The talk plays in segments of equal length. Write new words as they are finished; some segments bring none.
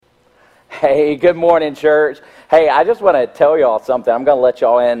Hey, good morning, church. Hey, I just want to tell y'all something. I'm going to let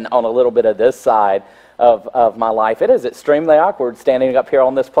y'all in on a little bit of this side of my life. It is extremely awkward standing up here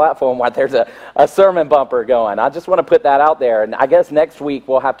on this platform while there's a sermon bumper going. I just want to put that out there. And I guess next week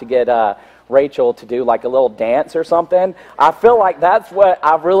we'll have to get Rachel to do like a little dance or something. I feel like that's what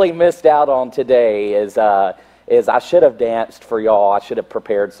I really missed out on today is I should have danced for y'all. I should have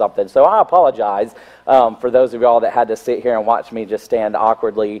prepared something. So I apologize for those of y'all that had to sit here and watch me just stand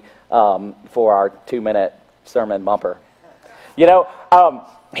awkwardly for our 2-minute sermon bumper. You know,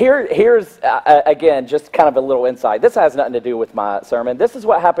 here's again, just kind of a little insight. This has nothing to do with my sermon. This is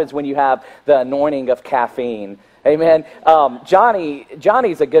what happens when you have the anointing of caffeine. Amen.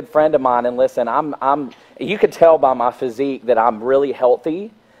 Johnny's a good friend of mine, and listen, you can tell by my physique that I'm really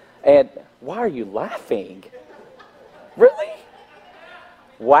healthy. And why are you laughing? Really?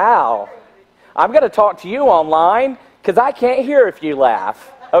 Wow. I'm going to talk to you online because I can't hear if you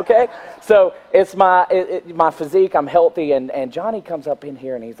laugh. Okay? So it's my physique. I'm healthy. And Johnny comes up in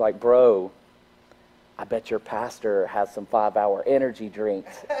here and he's like, bro, I bet your pastor has some 5-hour energy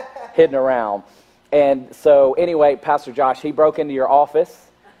drinks hidden around. And so anyway, Pastor Josh, he broke into your office.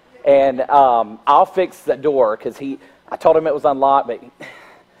 And I'll fix the door because I told him it was unlocked, but...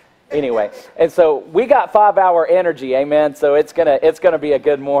 Anyway, and so we got 5-hour energy, amen. So it's gonna be a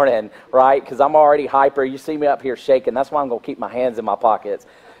good morning, right? Because I'm already hyper. You see me up here shaking. That's why I'm gonna keep my hands in my pockets,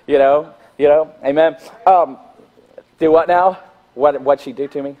 you know, amen. Do what now? What'd she do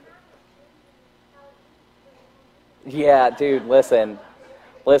to me? Yeah, dude. Listen.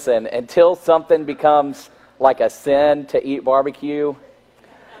 Until something becomes like a sin to eat barbecue.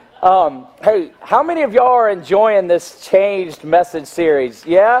 Hey, how many of y'all are enjoying this changed message series?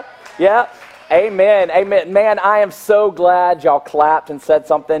 Yeah? Amen. Man, I am so glad y'all clapped and said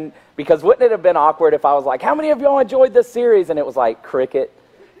something, because wouldn't it have been awkward if I was like, how many of y'all enjoyed this series? And it was like, cricket.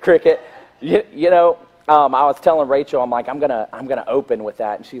 You know, I was telling Rachel, I'm like, I'm gonna open with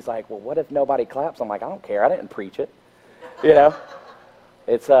that. And she's like, well, what if nobody claps? I'm like, I don't care. I didn't preach it. You know?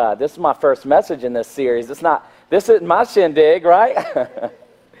 It's this is my first message in this series. This isn't my shindig, right?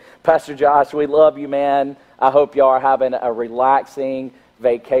 Pastor Josh, we love you, man. I hope y'all are having a relaxing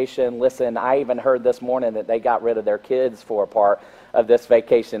vacation. Listen, I even heard this morning that they got rid of their kids for a part of this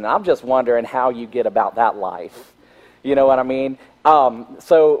vacation. And I'm just wondering how you get about that life. You know what I mean?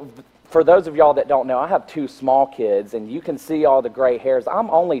 So for those of y'all that don't know, I have 2 small kids, and you can see all the gray hairs.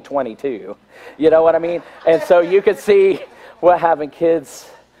 I'm only 22. You know what I mean? And so you can see what having kids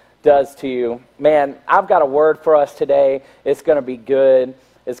does to you. Man, I've got a word for us today. It's going to be good.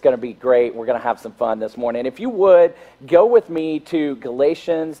 It's going to be great. We're going to have some fun this morning. If you would, go with me to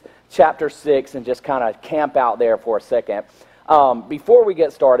Galatians chapter 6 and just kind of camp out there for a second. Before we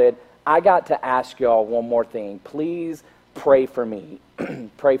get started, I got to ask y'all one more thing. Please pray for me.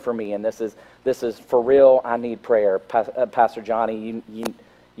 Pray for me. And this is for real. I need prayer. Pastor Johnny,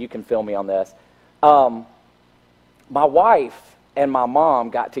 you can fill me on this. My wife and my mom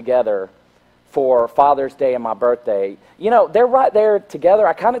got together for Father's Day and my birthday. You know, they're right there together.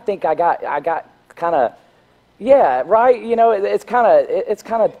 I kind of think I got kind of, yeah, right? You know, it's kind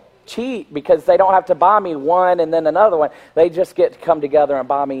of cheap because they don't have to buy me one and then another one. They just get to come together and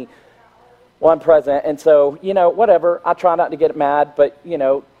buy me one present. And so, you know, whatever. I try not to get mad, but, you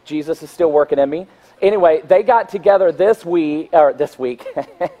know, Jesus is still working in me. Anyway, they got together this week.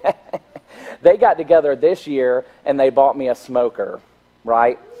 They got together this year and they bought me a smoker,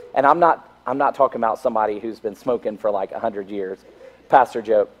 right? And I'm not talking about somebody who's been smoking for like 100 years. Pastor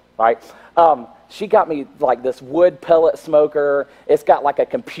joke, right? She got me like this wood pellet smoker. It's got like a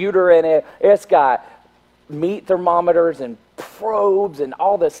computer in it. It's got meat thermometers and probes and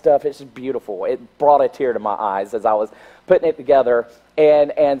all this stuff. It's just beautiful. It brought a tear to my eyes as I was putting it together.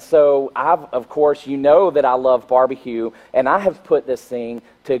 And so of course, you know that I love barbecue, and I have put this thing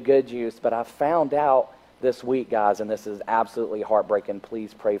to good use, but I found out this week, guys, and this is absolutely heartbreaking.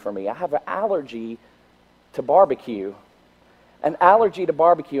 Please pray for me. I have an allergy to barbecue. An allergy to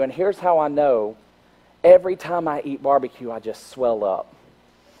barbecue, and here's how I know. Every time I eat barbecue, I just swell up.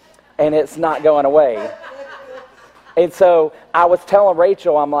 And it's not going away. And so I was telling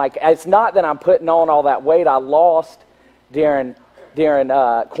Rachel, I'm like, it's not that I'm putting on all that weight I lost during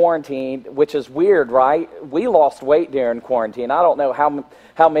quarantine, which is weird, right? We lost weight during quarantine. I don't know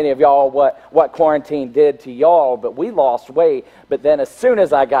how many of y'all, what quarantine did to y'all, but we lost weight. But then as soon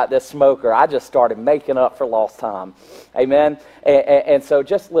as I got this smoker, I just started making up for lost time. Amen? And so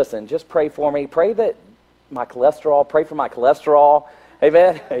just listen, just pray for me. Pray for my cholesterol.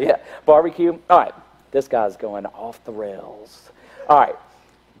 Amen? Yeah, barbecue. All right, this guy's going off the rails. All right,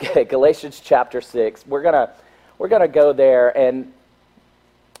 Galatians chapter 6. We're gonna go there, and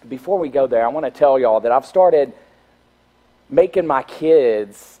before we go there, I want to tell y'all that I've started making my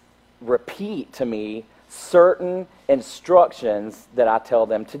kids repeat to me certain instructions that I tell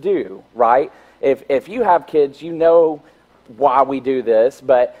them to do, right? If you have kids, you know why we do this,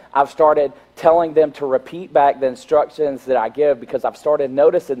 but I've started telling them to repeat back the instructions that I give, because I've started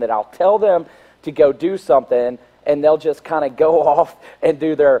noticing that I'll tell them to go do something and they'll just kind of go off and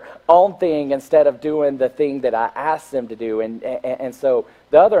do their own thing instead of doing the thing that I asked them to do. And so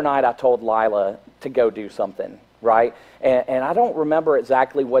the other night I told Lila to go do something, right? And I don't remember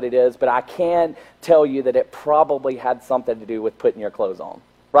exactly what it is, but I can tell you that it probably had something to do with putting your clothes on,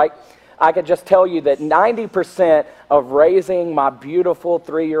 right? I could just tell you that 90% of raising my beautiful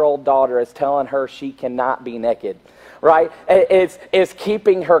 3-year-old daughter is telling her she cannot be naked, right? It's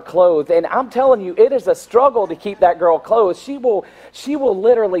keeping her clothed. And I'm telling you, it is a struggle to keep that girl clothed. She will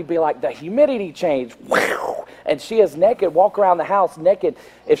literally be like the humidity change, and she is naked, walk around the house naked.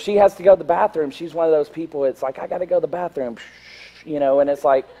 If she has to go to the bathroom, she's one of those people, it's like, I got to go to the bathroom, and it's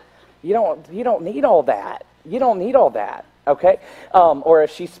like, you don't need all that. You don't need all that. Okay? Or if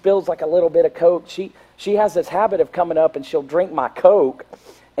she spills like a little bit of Coke, she has this habit of coming up and she'll drink my Coke.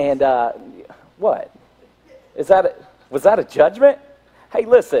 And what? Was that a judgment? Hey,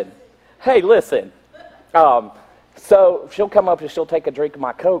 listen. So she'll come up and she'll take a drink of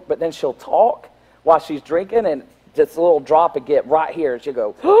my Coke, but then she'll talk while she's drinking, and just a little drop would get right here, and she'll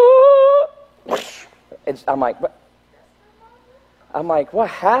go, and I'm like, what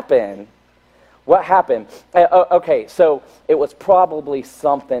happened? What happened? Okay, so it was probably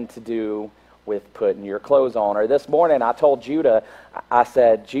something to do with putting your clothes on. Or this morning I told Judah, I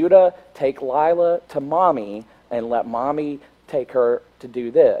said, Judah, take Lila to mommy and let mommy take her to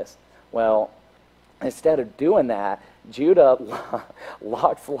do this. Well, instead of doing that, Judah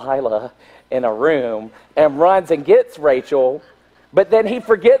locks Lila in a room and runs and gets Rachel, but then he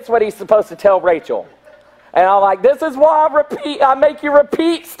forgets what he's supposed to tell Rachel. And I'm like, this is why I make you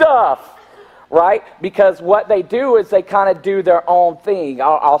repeat stuff. Right? Because what they do is they kind of do their own thing.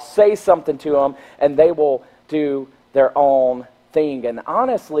 I'll say something to them, and they will do their own thing. And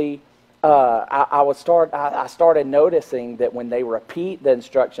honestly, I started noticing that when they repeat the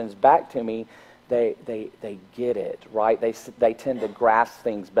instructions back to me, they get it, right? They tend to grasp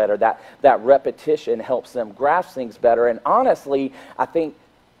things better. That repetition helps them grasp things better. And honestly, I think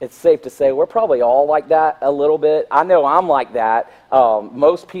it's safe to say we're probably all like that a little bit. I know I'm like that.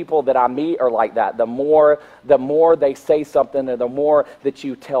 Most people that I meet are like that. The more they say something, or the more that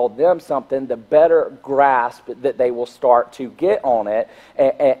you tell them something, the better grasp that they will start to get on it.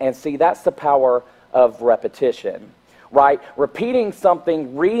 And see, that's the power of repetition, right? Repeating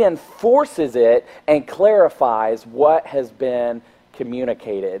something reinforces it and clarifies what has been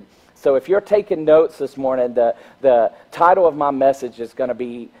communicated. So if you're taking notes this morning, the title of my message is going to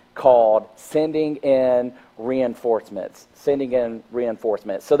be called Sending in Reinforcements. Sending in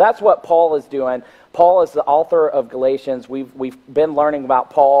Reinforcements. So that's what Paul is doing. Paul is the author of Galatians. We've been learning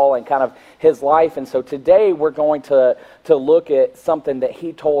about Paul and kind of his life. And so today we're going to look at something that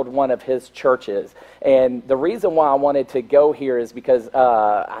he told one of his churches. And the reason why I wanted to go here is because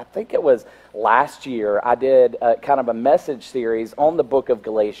I think it was last year I did kind of a message series on the book of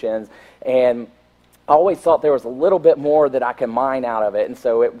Galatians, and I always thought there was a little bit more that I could mine out of it. And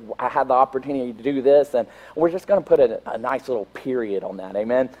so I had the opportunity to do this, and we're just going to put a nice little period on that.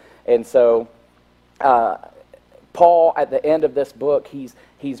 Amen? And so Paul, at the end of this book,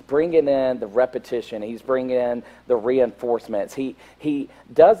 he's bringing in the repetition. He's bringing in the reinforcements. He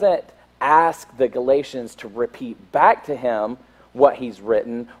doesn't ask the Galatians to repeat back to him what he's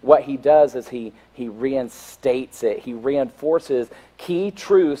written. What he does is he reinstates it. He reinforces key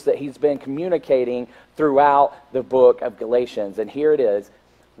truths that he's been communicating throughout the book of Galatians. And here it is.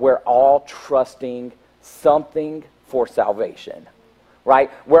 We're all trusting something for salvation.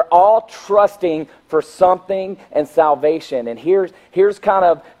 Right? We're all trusting for something in salvation. And here's kind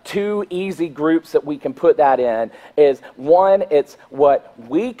of two easy groups that we can put that in. Is one, it's what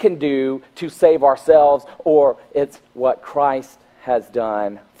we can do to save ourselves, or it's what Christ has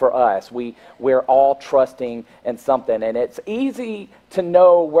done for us. We're all trusting in something. And it's easy to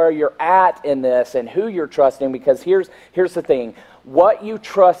know where you're at in this and who you're trusting, because here's the thing. What you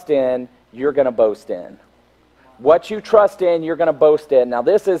trust in, you're going to boast in. What you trust in, you're going to boast in. Now,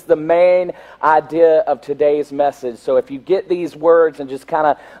 this is the main idea of today's message. So if you get these words and just kind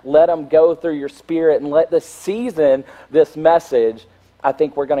of let them go through your spirit and let this season this message, I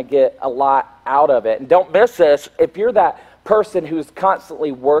think we're going to get a lot out of it. And don't miss this. If you're that person who's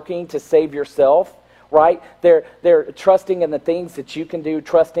constantly working to save yourself, right? They're trusting in the things that you can do,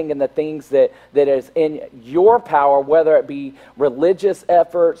 trusting in the things that is in your power, whether it be religious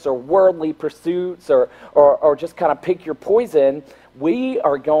efforts or worldly pursuits or just kind of pick your poison. We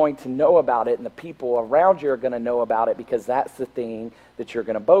are going to know about it, and the people around you are going to know about it because that's the thing that you're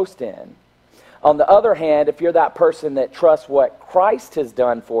going to boast in. On the other hand, if you're that person that trusts what Christ has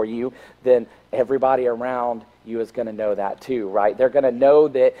done for you, then everybody around you is going to know that too, right? They're going to know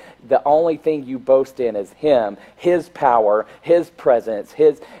that the only thing you boast in is Him, His power, His presence,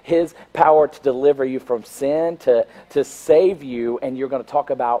 His power to deliver you from sin, to save you, and you're going to talk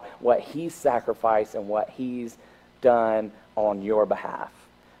about what He's sacrificed and what He's done on your behalf.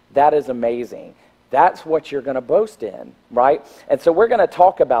 That is amazing. That's what you're going to boast in, right? And so we're going to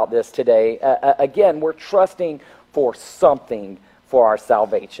talk about this today. Again, we're trusting for something for our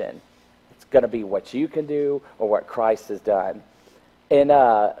salvation. It's going to be what you can do or what Christ has done. In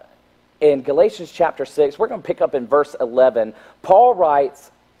Galatians chapter 6, we're going to pick up in verse 11. Paul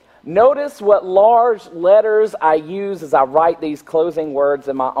writes, "Notice what large letters I use as I write these closing words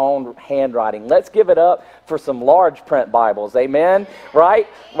in my own handwriting." Let's give it up for some large print Bibles. Amen? Right?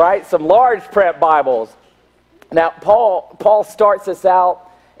 Some large print Bibles. Now, Paul starts this out,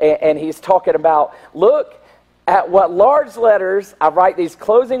 and he's talking about, look at what large letters I write these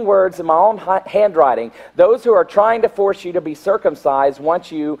closing words in my own handwriting. Those who are trying to force you to be circumcised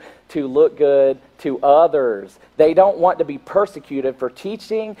want you to look good to others. They don't want to be persecuted for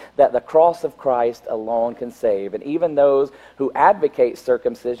teaching that the cross of Christ alone can save. And even those who advocate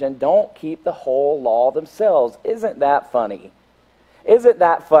circumcision don't keep the whole law themselves. Isn't that funny? Isn't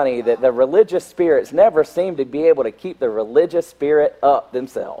that funny that the religious spirits never seem to be able to keep the religious spirit up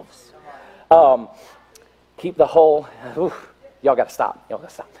themselves? Keep the whole... Y'all got to stop.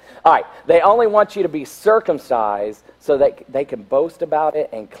 All right. They only want you to be circumcised so that they can boast about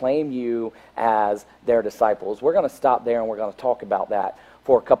it and claim you as their disciples. We're going to stop there and we're going to talk about that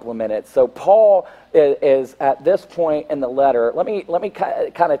for a couple of minutes. So Paul is at this point in the letter. Let me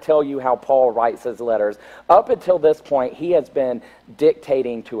kind of tell you how Paul writes his letters. Up until this point, he has been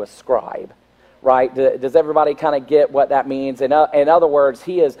dictating to a scribe. Right? Does everybody kind of get what that means? In other words,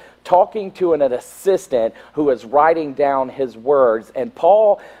 he is talking to an assistant who is writing down his words. And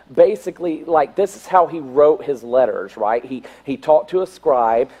Paul basically, this is how he wrote his letters, right? He talked to a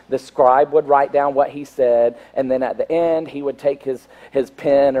scribe. The scribe would write down what he said. And then at the end, he would take his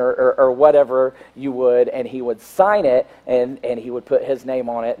pen or whatever you would, and he would sign it, and he would put his name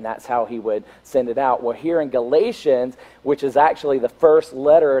on it, and that's how he would send it out. Well, here in Galatians, which is actually the first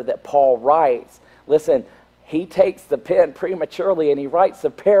letter that Paul writes, listen, he takes the pen prematurely and he writes a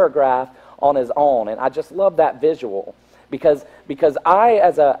paragraph on his own. And I just love that visual because I,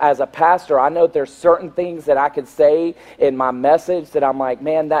 as a pastor, I know there's certain things that I could say in my message that I'm like,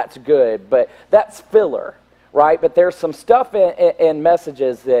 man, that's good, but that's filler. Right? But there's some stuff in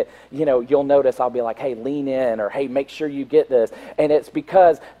messages that, you'll notice I'll be like, hey, lean in, or hey, make sure you get this. And it's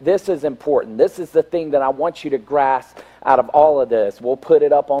because this is important. This is the thing that I want you to grasp out of all of this. We'll put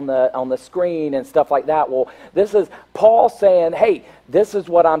it up on the screen and stuff like that. Well, this is Paul saying, hey, this is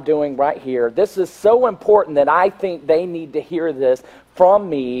what I'm doing right here. This is so important that I think they need to hear this from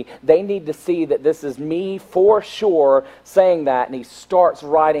me. They need to see that this is me for sure saying that. And he starts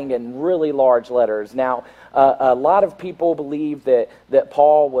writing in really large letters. Now, a lot of people believe that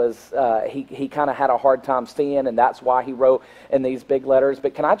Paul was, he kind of had a hard time seeing, and that's why he wrote in these big letters.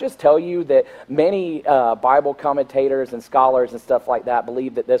 But can I just tell you that many Bible commentators and scholars and stuff like that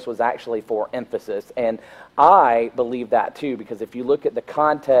believe that this was actually for emphasis. And I believe that too, because if you look at the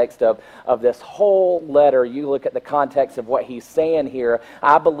context of this whole letter, you look at the context of what he's saying here,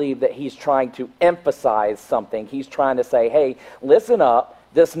 I believe that he's trying to emphasize something. He's trying to say, hey, listen up.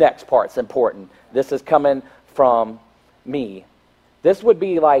 This next part's important. This is coming from me. This would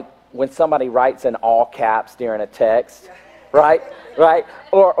be like when somebody writes in all caps during a text, right?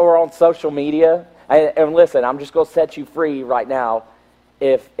 Or on social media. And listen, I'm just going to set you free right now.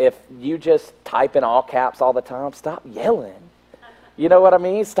 If you just type in all caps all the time, stop yelling. You know what I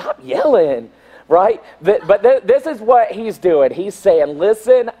mean? Stop yelling, right? But this is what he's doing. He's saying,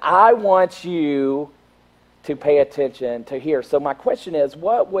 listen, I want you to pay attention to hear. So my question is,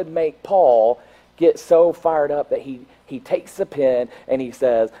 what would make Paul get so fired up that he takes the pen and he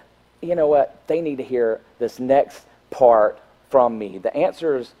says, you know what, they need to hear this next part from me? The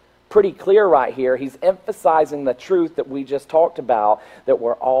answer is pretty clear right here. He's emphasizing the truth that we just talked about, that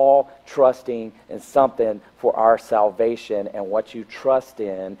we're all trusting in something for our salvation, and what you trust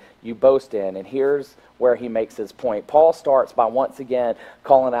in, you boast in. And here's where he makes his point. Paul starts by once again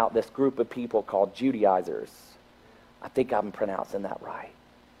calling out this group of people called Judaizers. I think I'm pronouncing that right.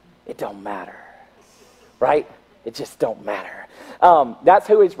 It don't matter. right? It just don't matter. That's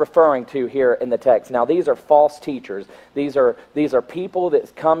who he's referring to here in the text. Now, these are false teachers. These are people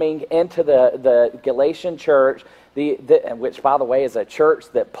that's coming into the Galatian church, which, by the way, is a church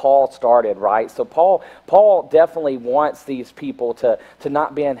that Paul started, right? So Paul definitely wants these people to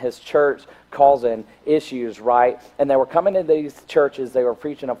not be in his church causing issues, right? And they were coming into these churches. They were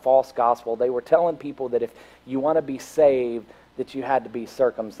preaching a false gospel. They were telling people that if you want to be saved, that you had to be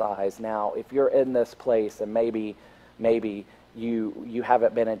circumcised. Now, if you're in this place and maybe you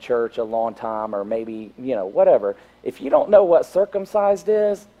haven't been in church a long time, or maybe, whatever. If you don't know what circumcised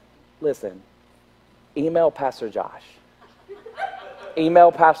is, listen, email Pastor Josh.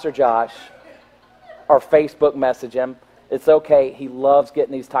 Email Pastor Josh or Facebook message him. It's okay. He loves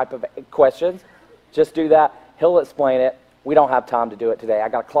getting these type of questions. Just do that. He'll explain it. We don't have time to do it today. I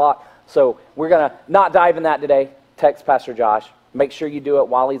got a clock, so we're going to not dive in that today. Text Pastor Josh. Make sure you do it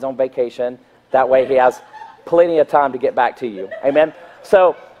while he's on vacation. That way he has plenty of time to get back to you. Amen?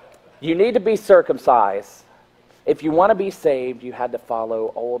 So you need to be circumcised. If you want to be saved, you had to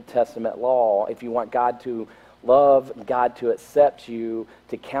follow Old Testament law. If you want God to love, God to accept you,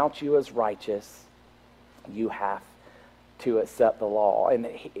 to count you as righteous, you have to accept the law. And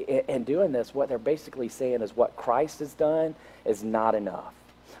in doing this, what they're basically saying is what Christ has done is not enough.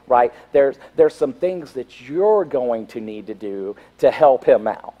 Right? There's some things that you're going to need to do to help him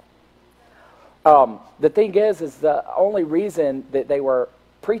out. The thing is the only reason that they were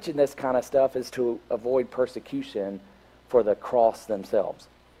preaching this kind of stuff is to avoid persecution for the cross themselves.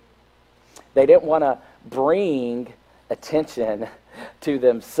 They didn't want to bring attention to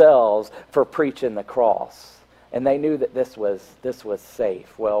themselves for preaching the cross. And they knew that this was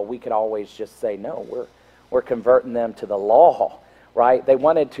safe. Well, we could always just say, no, we're converting them to the law, right? They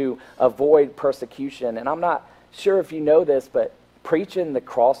wanted to avoid persecution. And I'm not sure if you know this, but preaching the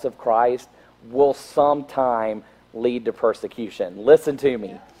cross of Christ will sometime lead to persecution. Listen to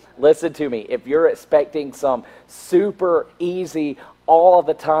me. Listen to me. If you're expecting some super easy, all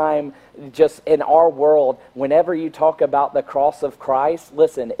the time, just in our world, whenever you talk about the cross of Christ,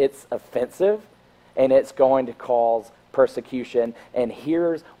 listen, it's offensive and it's going to cause persecution. And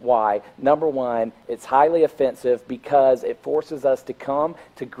here's why. Number one, it's highly offensive because it forces us to come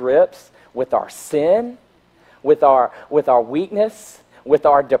to grips with our sin, with our weakness, with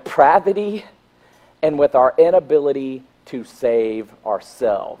our depravity, and with our inability to save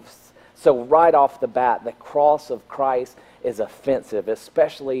ourselves. So right off the bat, the cross of Christ is offensive,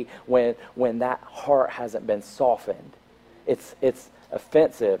 especially when that heart hasn't been softened. It's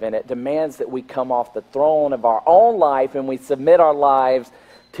offensive, and it demands that we come off the throne of our own life and we submit our lives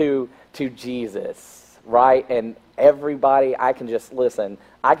to Jesus, right? And everybody, I can just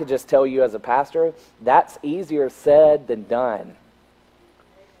tell you as a pastor, that's easier said than done.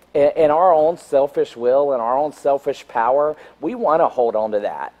 In our own selfish will and our own selfish power, we want to hold on to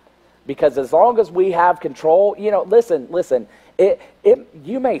that. Because as long as we have control, listen,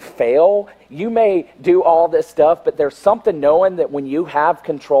 you may fail, you may do all this stuff, but there's something knowing that when you have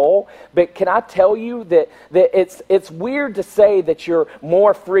control. But can I tell you that it's weird to say that you're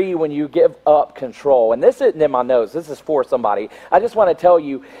more free when you give up control. And this isn't in my notes, this is for somebody. I just want to tell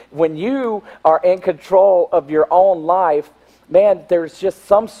you, when you are in control of your own life, man, there's just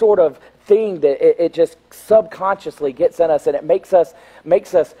some sort of thing that it just subconsciously gets in us, and it makes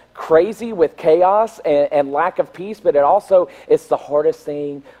us crazy with chaos and lack of peace. But it's the hardest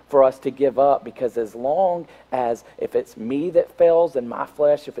thing for us to give up, because as long as, if it's me that fails in my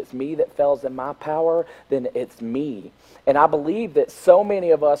flesh, if it's me that fails in my power, then it's me. And I believe that so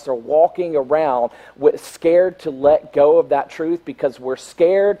many of us are walking around scared to let go of that truth, because we're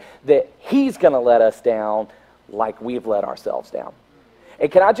scared that he's going to let us down like we've let ourselves down. And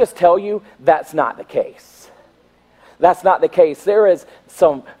can I just tell you, that's not the case. That's not the case. There is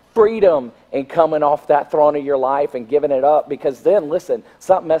some freedom in coming off that throne of your life and giving it up, because then, listen,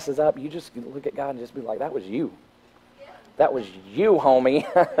 something messes up, you just look at God and just be like, that was you. That was you, homie.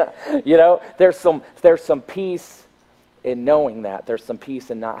 There's some peace in knowing that. There's some peace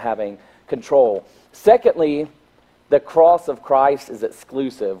in not having control. Secondly, the cross of Christ is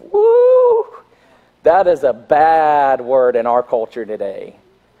exclusive. Woo! That is a bad word in our culture today.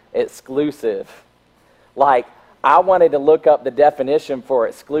 Exclusive. Like, I wanted to look up the definition for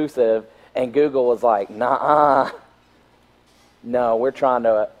exclusive, and Google was like, nah. No, we're trying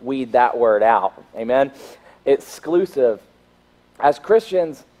to weed that word out. Amen? Exclusive. As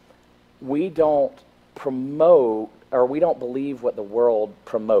Christians, we don't promote, or we don't believe what the world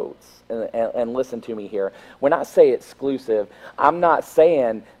promotes. And listen to me here. When I say exclusive, I'm not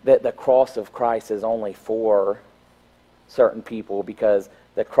saying that the cross of Christ is only for certain people, because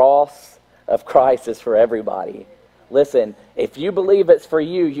the cross of Christ is for everybody. Listen, if you believe it's for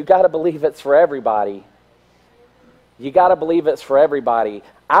you, you got to believe it's for everybody. You got to believe it's for everybody.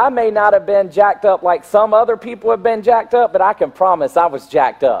 I may not have been jacked up like some other people have been jacked up, but I can promise I was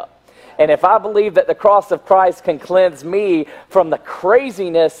jacked up. And if I believe that the cross of Christ can cleanse me from the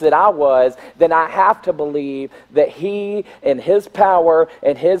craziness that I was, then I have to believe that He and His power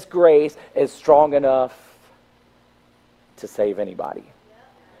and His grace is strong enough to save anybody.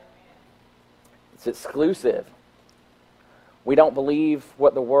 It's exclusive. We don't believe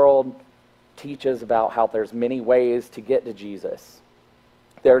what the world teaches about how there's many ways to get to Jesus.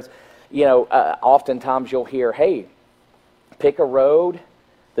 There's, oftentimes you'll hear, hey, pick a road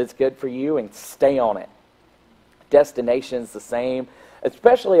that's good for you and stay on it. Destination's the same,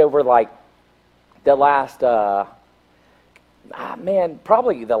 especially over like the last,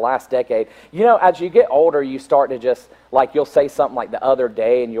 probably the last decade. As you get older, you start to just, like you'll say something like the other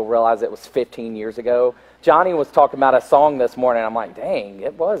day and you'll realize it was 15 years ago. Johnny was talking about a song this morning. I'm like, dang,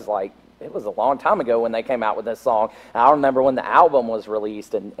 it was a long time ago when they came out with this song. And I remember when the album was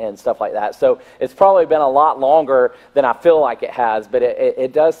released and stuff like that. So it's probably been a lot longer than I feel like it has. But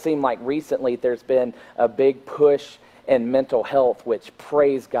it does seem like recently there's been a big push in mental health, which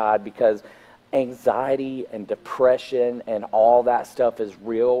praise God, because anxiety and depression and all that stuff is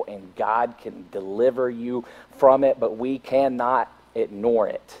real and God can deliver you from it, but we cannot ignore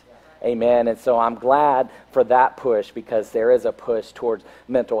it. Amen. And so I'm glad for that push, because there is a push towards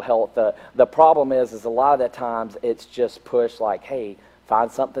mental health. The problem is a lot of the times it's just push like, hey,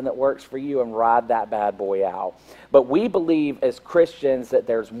 find something that works for you and ride that bad boy out. But we believe as Christians that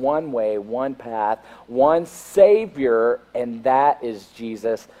there's one way, one path, one Savior, and that is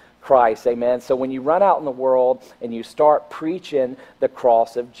Jesus Christ. Amen. So when you run out in the world and you start preaching the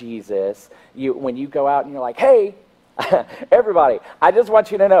cross of Jesus, when you go out and you're like, hey, everybody, I just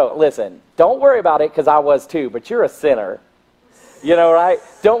want you to know, listen, don't worry about it because I was too, but you're a sinner. Right?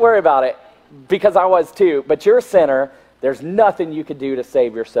 Don't worry about it because I was too, but you're a sinner. There's nothing you can do to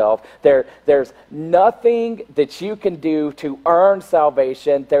save yourself. There's nothing that you can do to earn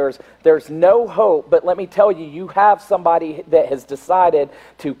salvation. There's no hope, but let me tell you, you have somebody that has decided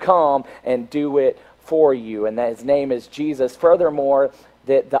to come and do it for you, and that His name is Jesus. Furthermore,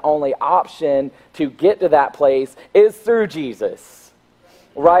 that the only option to get to that place is through Jesus.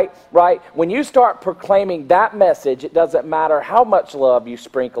 Right? When you start proclaiming that message, it doesn't matter how much love you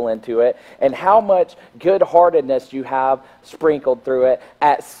sprinkle into it and how much good-heartedness you have sprinkled through it.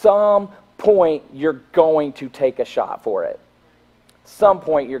 At some point, you're going to take a shot for it. Some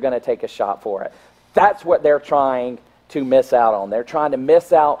point, you're going to take a shot for it. That's what they're trying to miss out on. They're trying to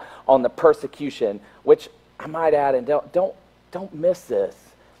miss out on the persecution, which I might add, and don't miss this.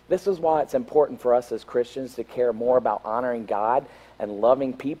 This is why it's important for us as Christians to care more about honoring God and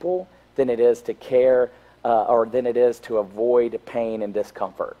loving people than it is to care than it is to avoid pain and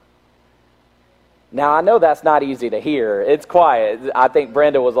discomfort. Now, I know that's not easy to hear. It's quiet. I think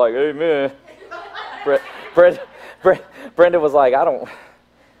Brenda was like, amen. Brenda was like,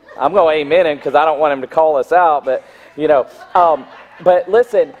 I'm going to amen him because I don't want him to call us out. But, but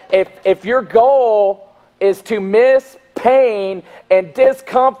listen, if your goal is to miss pain and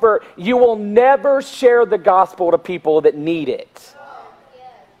discomfort, you will never share the gospel to people that need it.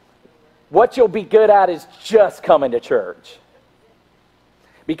 What you'll be good at is just coming to church.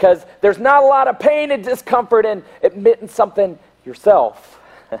 Because there's not a lot of pain and discomfort in admitting something yourself.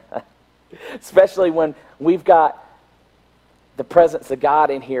 Especially when we've got the presence of God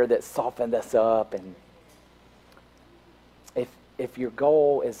in here that softened us up. And if your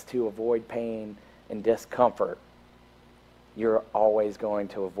goal is to avoid pain and discomfort, you're always going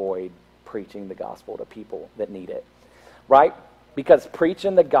to avoid preaching the gospel to people that need it. Right? Because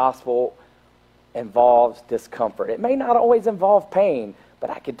preaching the gospel involves discomfort. It may not always involve pain, but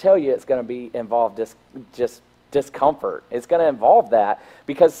I can tell you it's going to involve just discomfort. It's going to involve that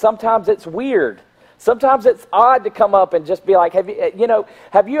because sometimes it's weird. Sometimes it's odd to come up and just be like,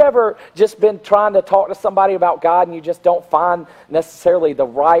 have you ever just been trying to talk to somebody about God and you just don't find necessarily the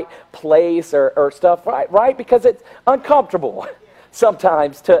right place or stuff, right? Because it's uncomfortable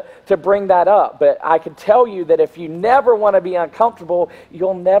sometimes to bring that up. But I can tell you that if you never want to be uncomfortable,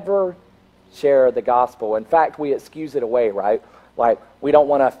 you'll never share the gospel. In fact, we excuse it away, right? Like, we don't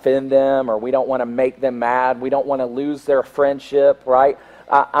want to offend them or we don't want to make them mad. We don't want to lose their friendship, right?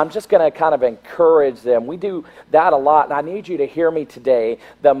 I'm just going to kind of encourage them. We do that a lot, and I need you to hear me today.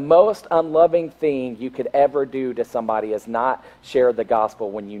 The most unloving thing you could ever do to somebody is not share the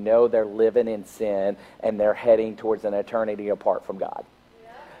gospel when you know they're living in sin and they're heading towards an eternity apart from God.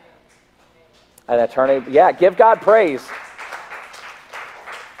 An eternity, give God praise.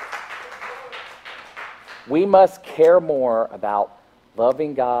 We must care more about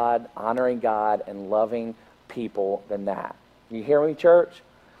loving God, honoring God, and loving people than that. You hear me, church?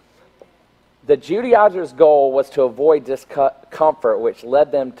 The Judaizers' goal was to avoid discomfort, which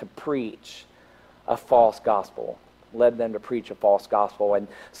led them to preach a false gospel. And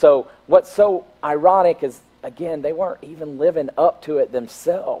so what's so ironic is, again, they weren't even living up to it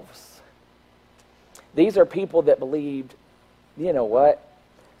themselves. These are people that believed, you know what?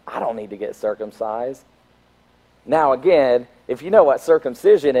 I don't need to get circumcised. Now, again, if you know what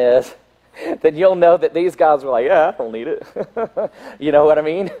circumcision is, then you'll know that these guys were like, yeah, I don't need it. You know what I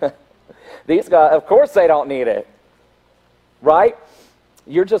mean? These guys, of course they don't need it. Right?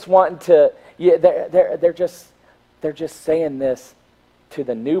 You're just wanting to, yeah, they're just saying this to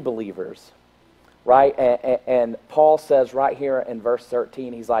the new believers. Right? And Paul says right here in verse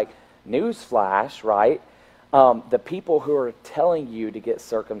 13, he's like, newsflash, right? The people who are telling you to get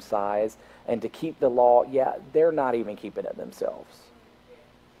circumcised and to keep the law, yeah, they're not even keeping it themselves.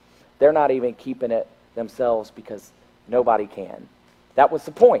 They're not even keeping it themselves because nobody can. That was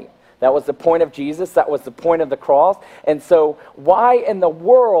the point. That was the point of Jesus. That was the point of the cross. And so why in the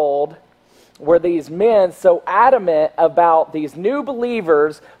world were these men so adamant about these new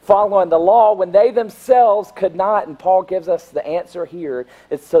believers following the law when they themselves could not? And Paul gives us the answer here.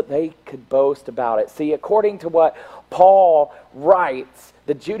 It's so they could boast about it. See, according to what Paul writes,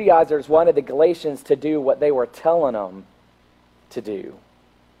 the Judaizers wanted the Galatians to do what they were telling them to do.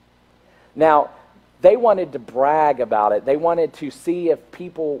 Now, they wanted to brag about it. They wanted to see if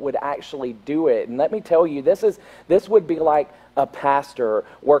people would actually do it. And let me tell you, this would be like a pastor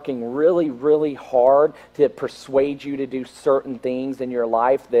working really, really hard to persuade you to do certain things in your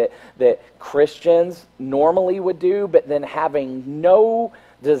life that Christians normally would do, but then having no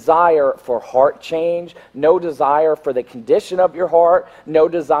desire for heart change, no desire for the condition of your heart, no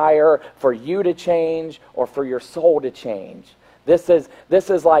desire for you to change or for your soul to change. This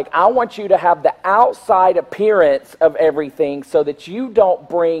is like, I want you to have the outside appearance of everything so that you don't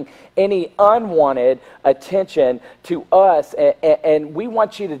bring any unwanted attention to us. And we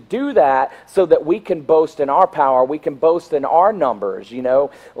want you to do that so that we can boast in our power. We can boast in our numbers, you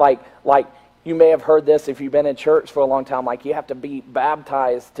know. Like you may have heard this if you've been in church for a long time, like you have to be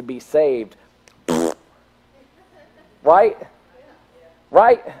baptized to be saved. Right?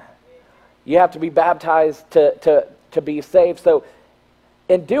 Right? You have to be baptized to be saved. So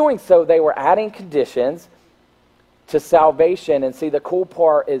in doing so, they were adding conditions to salvation. And see, the cool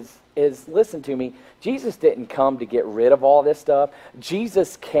part is listen to me, Jesus didn't come to get rid of all this stuff.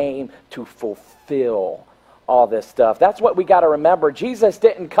 Jesus came to fulfill all this stuff. That's what we got to remember. Jesus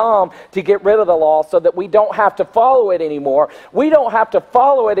didn't come to get rid of the law so that we don't have to follow it anymore. We don't have to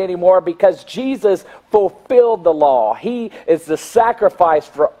follow it anymore because Jesus fulfilled the law. He is the sacrifice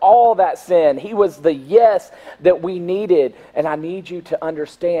for all that sin. He was the yes that we needed. And I need you to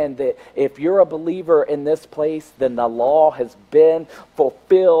understand that if you're a believer in this place, then the law has been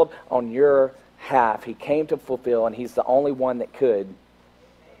fulfilled on your behalf. He came to fulfill, and He's the only one that could.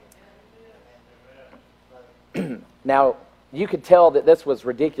 Now, you could tell that this was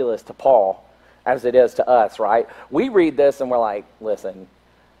ridiculous to Paul as it is to us, right? We read this and we're like, listen,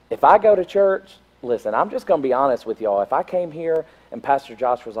 if I go to church, listen, I'm just going to be honest with y'all. If I came here and Pastor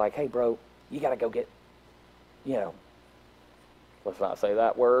Josh was like, hey, bro, you got to go get, you know, let's not say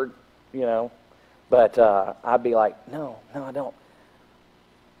that word, you know, but I'd be like, no, I don't.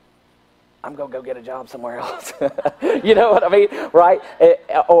 I'm going to go get a job somewhere else. You know what I mean? Right?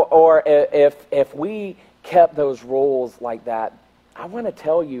 Or if we kept those rules like that, I want to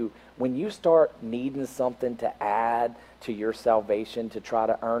tell you, when you start needing something to add to your salvation to try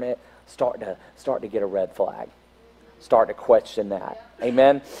to earn it, start to get a red flag. Start to question that.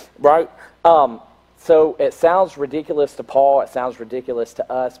 Amen? Right? So it sounds ridiculous to Paul, it sounds ridiculous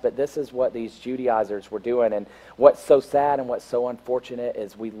to us, but this is what these Judaizers were doing. And what's so sad and what's so unfortunate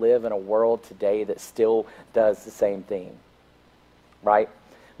is we live in a world today that still does the same thing. Right?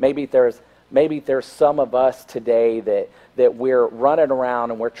 Maybe there's some of us today that we're running around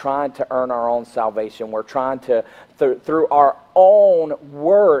and we're trying to earn our own salvation. We're trying to, through our own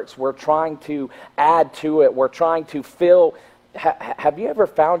works, we're trying to add to it. We're trying to fill. Have you ever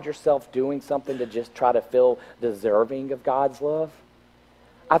found yourself doing something to just try to feel deserving of God's love?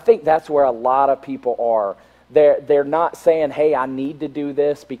 I think that's where a lot of people are. They're not saying, hey, I need to do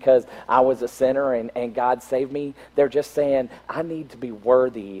this because I was a sinner and God saved me. They're just saying, I need to be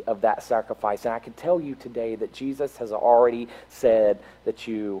worthy of that sacrifice. And I can tell you today that Jesus has already said that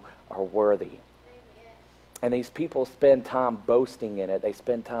you are worthy. Amen. And these people spend time boasting in it. They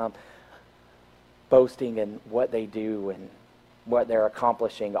spend time boasting in what they do and what they're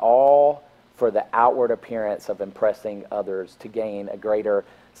accomplishing, all for the outward appearance of impressing others, to gain a greater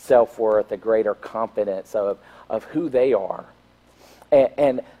self-worth, a greater confidence of who they are.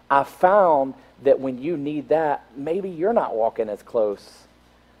 And I found that when you need that, maybe you're not walking as close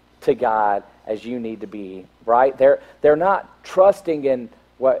to God as you need to be, right? They're not trusting in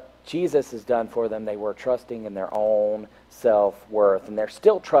what Jesus has done for them. They were trusting in their own self-worth, and they're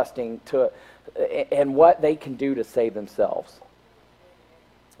still trusting in what they can do to save themselves.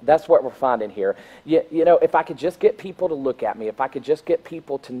 That's what we're finding here. You know, if I could just get people to look at me, if I could just get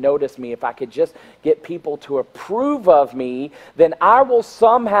people to notice me, if I could just get people to approve of me, then I will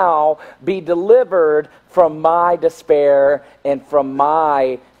somehow be delivered from my despair and from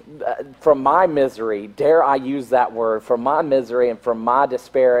my misery. Dare I use that word? From my misery and from my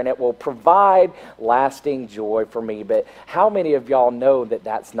despair, and it will provide lasting joy for me. But how many of y'all know that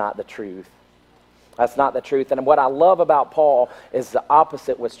that's not the truth? That's not the truth. And what I love about Paul is the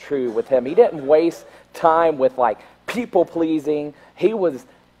opposite was true with him. He didn't waste time with like people pleasing. He was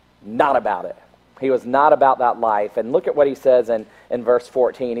not about it. He was not about that life. And look at what he says in verse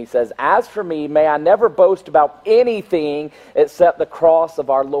 14. He says, "As for me, may I never boast about anything except the cross of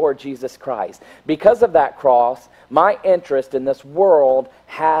our Lord Jesus Christ. Because of that cross, my interest in this world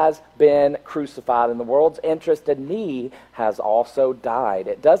has been crucified, and the world's interest in me has also died."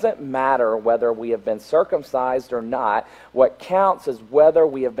 It doesn't matter whether we have been circumcised or not. What counts is whether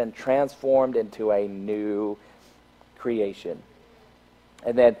we have been transformed into a new creation.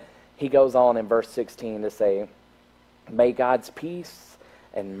 And then he goes on in verse 16 to say, "May God's peace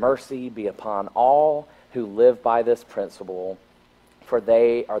and mercy be upon all who live by this principle, for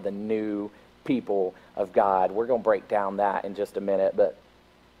they are the new people of God." We're going to break down that in just a minute, but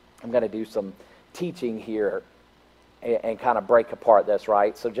I'm going to do some teaching here and kind of break apart this,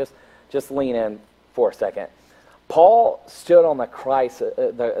 right? So just lean in for a second. Paul stood on the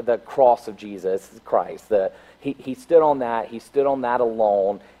cross of Jesus Christ. He stood on that. He stood on that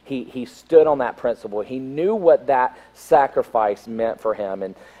alone. He stood on that principle. He knew what that sacrifice meant for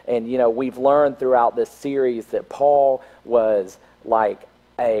him. And you know, we've learned throughout this series that Paul was like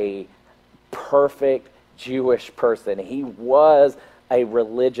a perfect Jewish person. He was a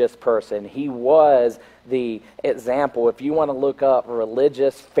religious person. He was the example. If you want to look up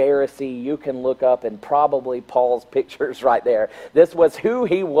religious Pharisee, you can look up and probably Paul's pictures right there. This was who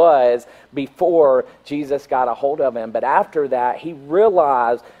he was before Jesus got a hold of him. But after that, he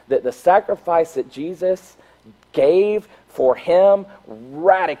realized that the sacrifice that Jesus gave for him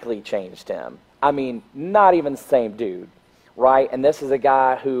radically changed him. I mean, not even the same dude. Right? And this is a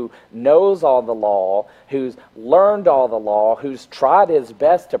guy who knows all the law, who's learned all the law, who's tried his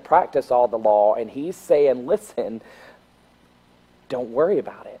best to practice all the law, and he's saying, listen, don't worry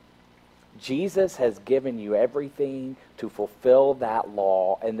about it. Jesus has given you everything to fulfill that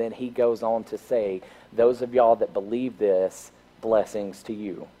law. And then he goes on to say, those of y'all that believe this, blessings to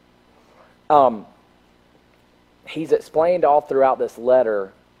you. He's explained all throughout this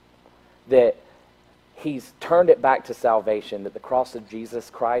letter that he's turned it back to salvation, that the cross of Jesus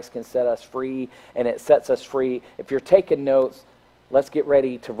Christ can set us free, and it sets us free. If you're taking notes, let's get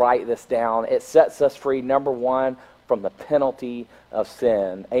ready to write this down. It sets us free, number one, from the penalty of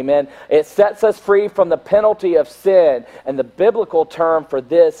sin. Amen. It sets us free from the penalty of sin, and the biblical term for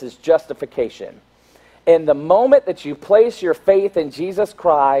this is justification. In the moment that you place your faith in Jesus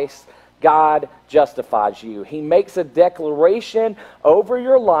Christ, God justifies you. He makes a declaration over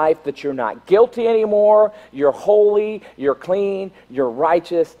your life that you're not guilty anymore, you're holy, you're clean, you're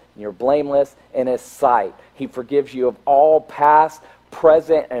righteous, and you're blameless in His sight. He forgives you of all past,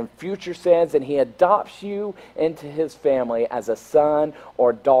 present, and future sins, and He adopts you into His family as a son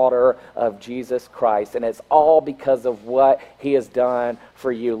or daughter of Jesus Christ. And it's all because of what He has done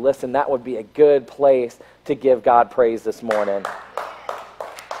for you. Listen, that would be a good place to give God praise this morning.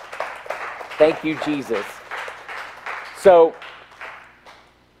 Thank you, Jesus. So,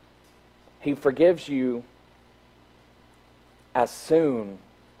 He forgives you as soon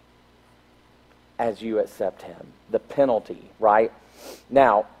as you accept Him. The penalty, right?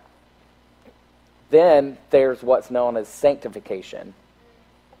 Now, then there's what's known as sanctification.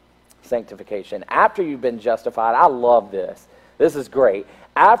 Sanctification. After you've been justified, I love this. This is great.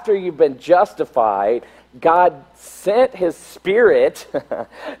 After you've been justified, God sent His Spirit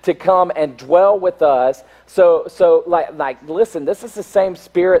to come and dwell with us. So listen, this is the same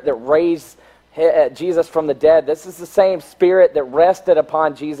Spirit that raised Jesus from the dead. This is the same Spirit that rested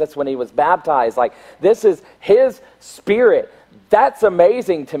upon Jesus when He was baptized. Like, this is His Spirit. That's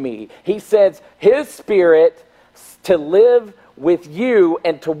amazing to me. He sends His Spirit to live with you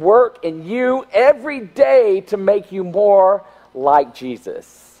and to work in you every day to make you more like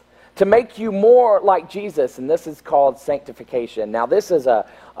Jesus. to make you more like Jesus, and this is called sanctification. Now, this is a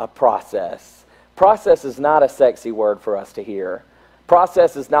process. Process is not a sexy word for us to hear.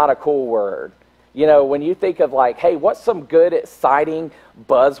 Process is not a cool word. You know, when you think of like, hey, what's some good, exciting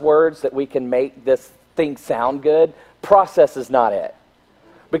buzzwords that we can make this thing sound good? Process is not it.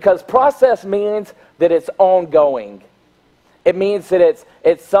 Because process means that it's ongoing. It means that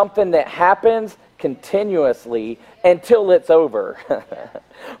it's something that happens continuously until it's over,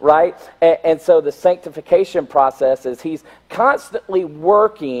 right? And so the sanctification process is he's constantly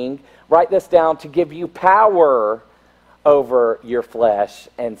working, write this down, to give you power over your flesh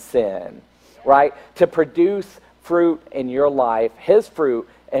and sin, right? To produce fruit in your life, his fruit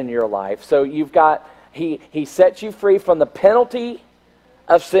in your life. So you've got, he sets you free from the penalty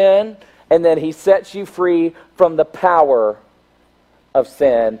of sin, and then he sets you free from the power of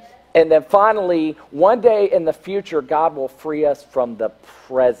sin. And then finally, one day in the future, God will free us from the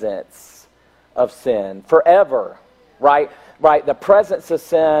presence of sin forever, right? Right, the presence of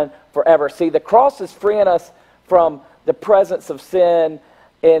sin forever. See, the cross is freeing us from the presence of sin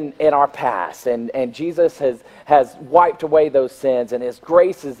in our past. And Jesus has wiped away those sins, and his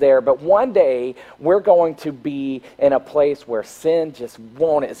grace is there. But one day, we're going to be in a place where sin just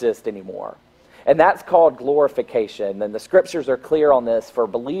won't exist anymore. And that's called glorification. And the scriptures are clear on this. For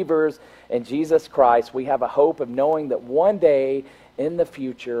believers in Jesus Christ, we have a hope of knowing that one day in the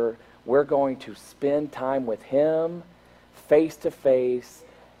future, we're going to spend time with him face to face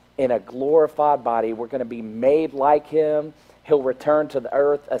in a glorified body. We're going to be made like him. He'll return to the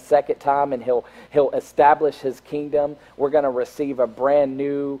earth a second time, and he'll establish his kingdom. We're going to receive a brand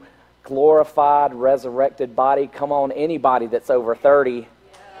new, glorified, resurrected body. Come on, anybody that's over 30.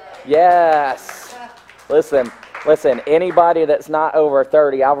 Yes. Listen, anybody that's not over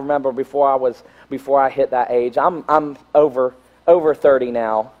 30, I remember before I hit that age. I'm over 30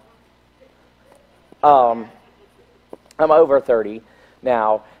 now. I'm over 30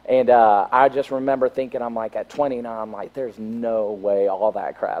 now, and I just remember thinking, I'm like, at 29, I'm like, there's no way all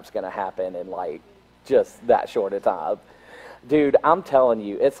that crap's going to happen in like just that short a time. Dude, I'm telling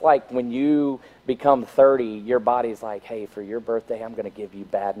you, it's like when you become 30, your body's like, hey, for your birthday, I'm going to give you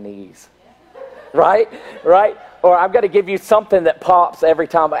bad knees. Right? Or I'm going to give you something that pops every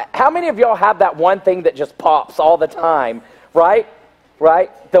time. How many of y'all have that one thing that just pops all the time? Right?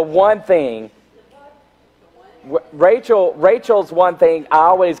 The one thing. Rachel's one thing, I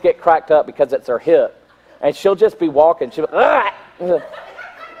always get cracked up because it's her hip. And she'll just be walking. She'll be,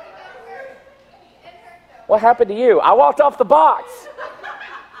 what happened to you? I walked off the box.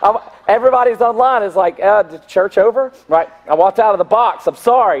 Everybody's online is like, the church over? Right? I walked out of the box. I'm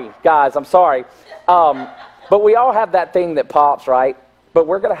sorry, guys. I'm sorry. But we all have that thing that pops, right? But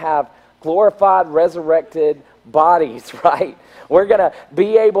we're going to have glorified, resurrected bodies, right? We're going to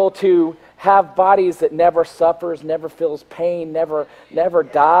be able to have bodies that never suffers, never feels pain, never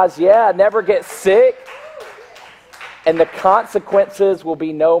dies. Yeah, never gets sick. And the consequences will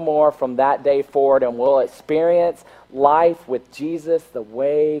be no more from that day forward, and we'll experience life with Jesus the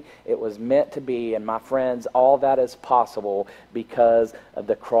way it was meant to be. And my friends, all that is possible because of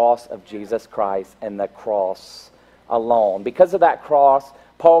the cross of Jesus Christ and the cross alone. Because of that cross,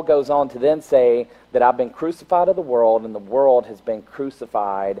 Paul goes on to then say that I've been crucified to the world, and the world has been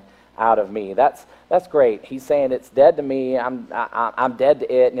crucified out of me. That's great. He's saying it's dead to me. I'm dead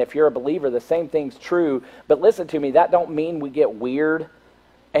to it. And if you're a believer, the same thing's true. But listen to me, that don't mean we get weird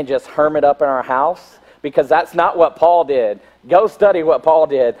and just hermit up in our house, because that's not what Paul did. Go study what Paul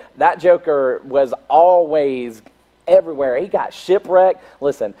did. That joker was always everywhere. He got shipwrecked.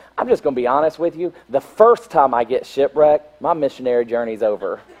 Listen, I'm just going to be honest with you. The first time I get shipwrecked, my missionary journey's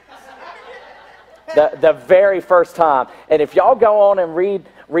over. The very first time. And if y'all go on and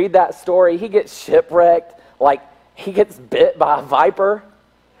read that story, he gets shipwrecked, like he gets bit by a viper.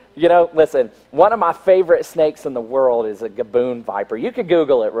 You know, listen, one of my favorite snakes in the world is a gaboon viper. You could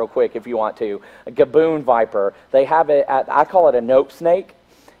Google it real quick if you want to. A gaboon viper. They have it I call it a nope snake.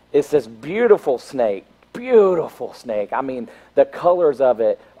 It's this beautiful snake. Beautiful snake. I mean, the colors of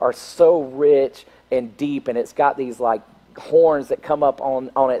it are so rich and deep, and it's got these like horns that come up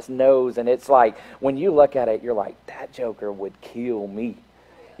on its nose, and it's like when you look at it, you're like, that joker would kill me.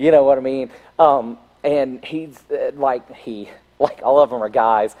 You know what I mean? And he's like all of them are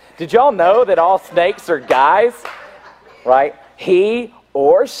guys. Did y'all know that all snakes are guys? Right? He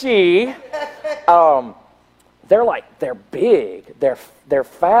or she. They're big. They're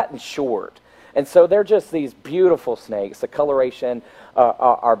fat and short. And so they're just these beautiful snakes. The coloration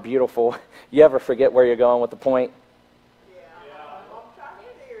are beautiful. You ever forget where you're going with the point?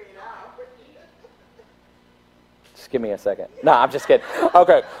 Just give me a second. No, I'm just kidding.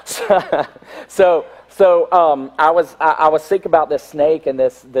 Okay. I was thinking about this snake and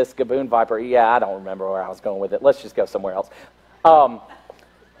this Gaboon viper. Yeah, I don't remember where I was going with it. Let's just go somewhere else.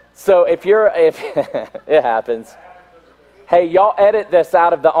 So if it happens. Hey, y'all edit this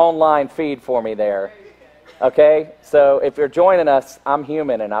out of the online feed for me there. Okay? So if you're joining us, I'm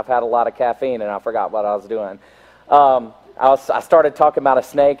human and I've had a lot of caffeine and I forgot what I was doing. I started talking about a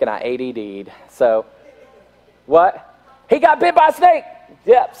snake and I ADD'd. So, what? He got bit by a snake.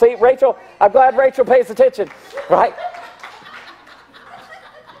 Yeah, see, Rachel, I'm glad Rachel pays attention, right?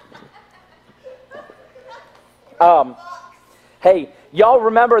 Hey, y'all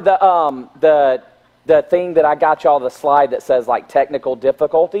remember the thing that I got y'all, the slide that says like technical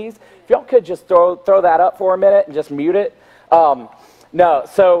difficulties? If y'all could just throw that up for a minute and just mute it. No,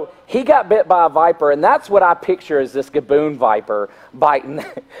 so he got bit by a viper, and that's what I picture as this Gaboon viper biting,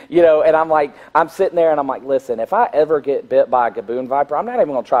 and I'm sitting there and I'm like, listen, if I ever get bit by a Gaboon viper, I'm not even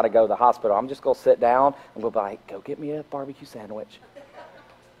going to try to go to the hospital. I'm just going to sit down and go like, go get me a barbecue sandwich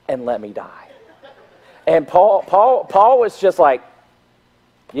and let me die. And Paul was just like,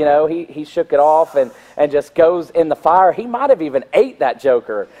 he shook it off and just goes in the fire. He might have even ate that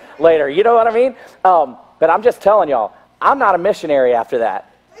joker later, you know what I mean? But I'm just telling y'all, I'm not a missionary after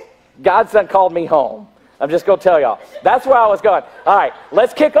that. God's done called me home. I'm just going to tell y'all. That's where I was going. All right,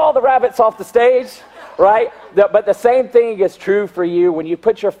 let's kick all the rabbits off the stage, right? But the same thing is true for you. When you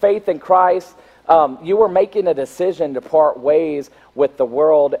put your faith in Christ, you were making a decision to part ways with the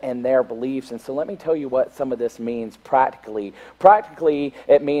world and their beliefs. And so let me tell you what some of this means practically. Practically,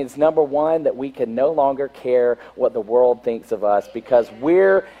 it means, number one, that we can no longer care what the world thinks of us because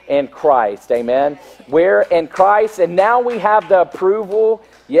we're in Christ. Amen? We're in Christ, and now we have the approval.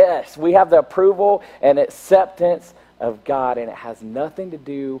 Yes, we have the approval and acceptance of God, and it has nothing to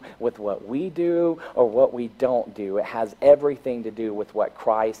do with what we do or what we don't do. It has everything to do with what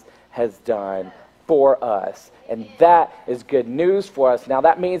Christ has done for us. And that is good news for us. Now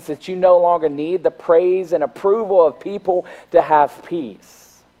that means that you no longer need the praise and approval of people to have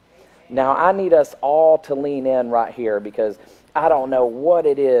peace. Now I need us all to lean in right here because I don't know what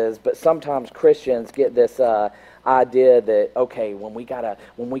it is, but sometimes Christians get this idea that, okay, when we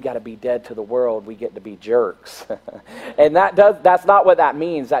gotta be dead to the world, we get to be jerks. And that's not what that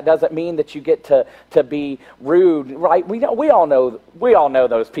means. That doesn't mean that you get to be rude, right? We all know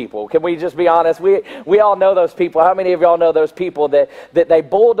those people. Can we just be honest? We all know those people. How many of y'all know those people that they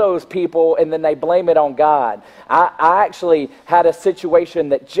bulldoze people and then they blame it on God? I actually had a situation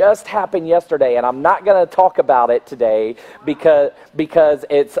that just happened yesterday, and I'm not going to talk about it today because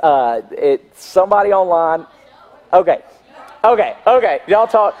it's somebody online. Okay. Y'all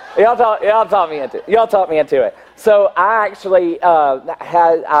talk me into it. So I actually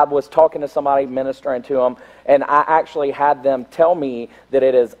I was talking to somebody, ministering to them, and I actually had them tell me that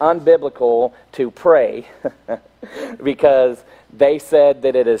it is unbiblical to pray because they said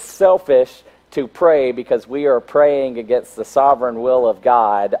that it is selfish to pray because we are praying against the sovereign will of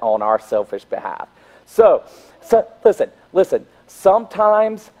God on our selfish behalf. So listen.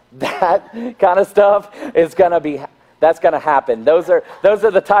 Sometimes that kind of stuff is that's going to happen. Those are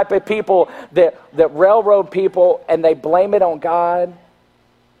the type of people that railroad people, and they blame it on God.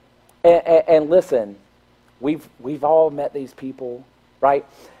 And listen, we've all met these people, right?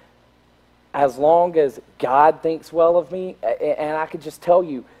 As long as God thinks well of me, and I can just tell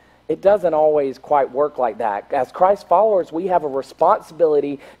you, it doesn't always quite work like that. As Christ followers, we have a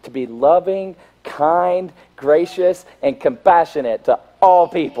responsibility to be loving, kind, gracious, and compassionate to all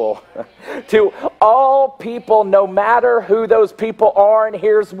people. To all people, no matter who those people are, and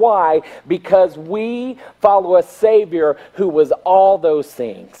here's why. Because we follow a Savior who was all those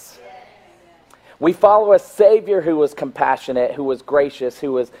things. We follow a Savior who was compassionate, who was gracious,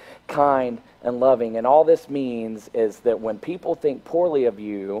 who was kind and loving. And all this means is that when people think poorly of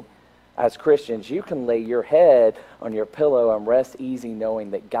you, as Christians, you can lay your head on your pillow and rest easy knowing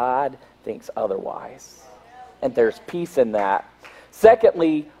that God thinks otherwise. And there's peace in that.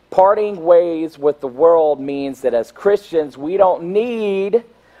 Secondly, parting ways with the world means that as Christians, we don't need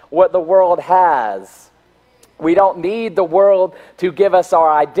what the world has. We don't need the world to give us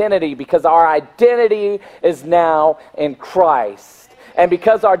our identity because our identity is now in Christ. And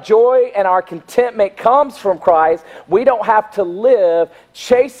because our joy and our contentment comes from Christ, we don't have to live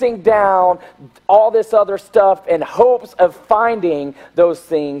chasing down all this other stuff in hopes of finding those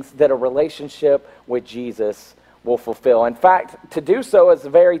things that a relationship with Jesus will fulfill. In fact, to do so is the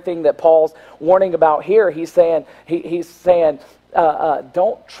very thing that Paul's warning about here. He's saying,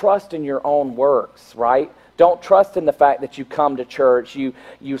 don't trust in your own works, right? don't trust in the fact that you come to church, you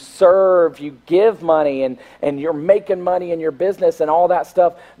serve, you give money, and you're making money in your business and all that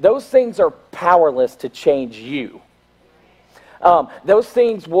stuff, those things are powerless to change you. Those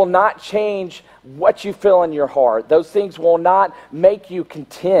things will not change what you feel in your heart. Those things will not make you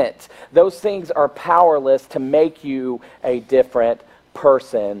content. Those things are powerless to make you a different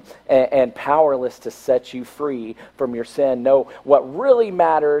person and powerless to set you free from your sin. No, what really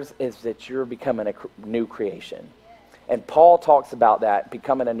matters is that you're becoming a new creation. And Paul talks about that,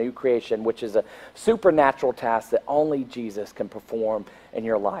 becoming a new creation, which is a supernatural task that only Jesus can perform in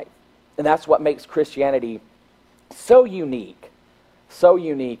your life. And that's what makes Christianity so unique. So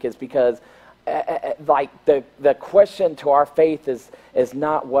unique is because like the question to our faith is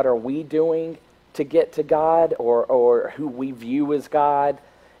not what are we doing to get to God or who we view as God.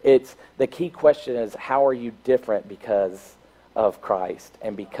 It's the key question is how are you different because of Christ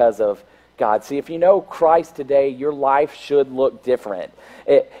and because of God. See, if you know Christ today, your life should look different.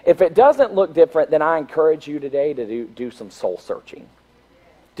 If it doesn't look different, then I encourage you today to do some soul searching.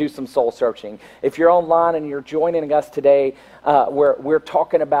 Do some soul searching. If you're online and you're joining us today, we're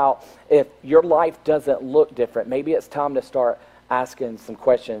talking about if your life doesn't look different, maybe it's time to start asking some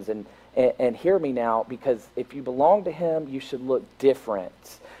questions. And hear me now, because if you belong to Him, you should look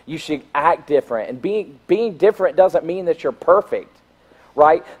different. You should act different. And being different doesn't mean that you're perfect,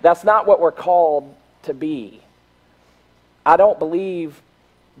 right? That's not what we're called to be. I don't believe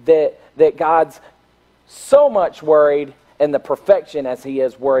that God's so much worried in the perfection as He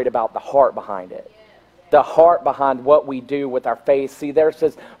is worried about the heart behind it. The heart behind what we do with our faith. See, there's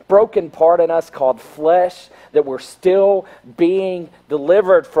this broken part in us called flesh that we're still being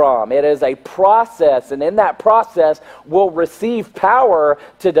delivered from. It is a process, and in that process, we'll receive power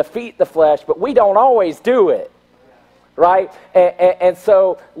to defeat the flesh, but we don't always do it. Right? And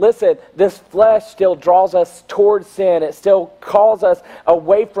so, listen, this flesh still draws us towards sin. It still calls us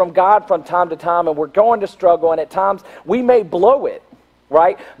away from God from time to time, and we're going to struggle, and at times we may blow it,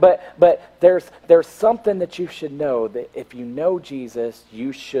 right? But there's something that you should know, that if you know Jesus,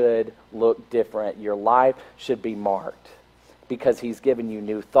 you should look different. Your life should be marked because He's given you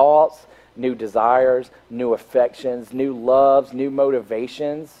new thoughts, new desires, new affections, new loves, new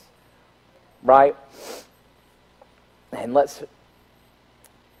motivations, right? And let's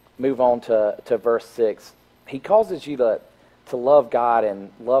move on to verse 6. He causes you to love God and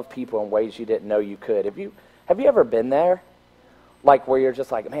love people in ways you didn't know you could. Have you ever been there? Like where you're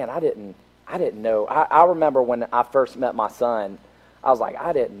just like, man, I didn't know. I remember when I first met my son, I was like,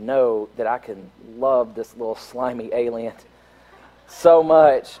 I didn't know that I could love this little slimy alien so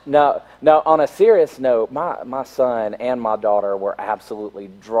much. No, on a serious note, my son and my daughter were absolutely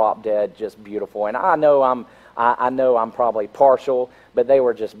drop dead, just beautiful. And I know I'm probably partial, but they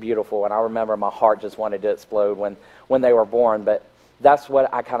were just beautiful. And I remember my heart just wanted to explode when they were born. But that's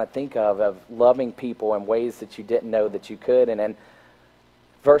what I kind of think of loving people in ways that you didn't know that you could. And in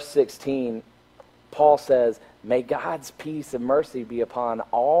verse 16, Paul says, may God's peace and mercy be upon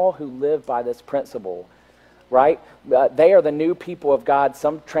all who live by this principle. Right? They are the new people of God.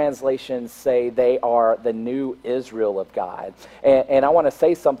 Some translations say they are the new Israel of God. And I want to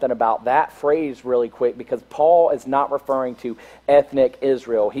say something about that phrase really quick, because Paul is not referring to ethnic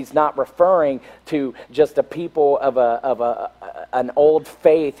Israel. He's not referring to just a people of an old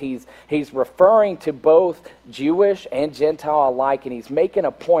faith. He's referring to both Jewish and Gentile alike, and he's making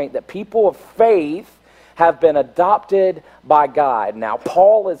a point that people of faith have been adopted by God. Now,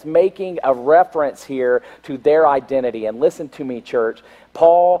 Paul is making a reference here to their identity. And listen to me, church.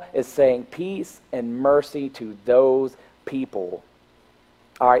 Paul is saying peace and mercy to those people.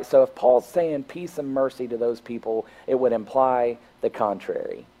 All right, so if Paul's saying peace and mercy to those people, it would imply the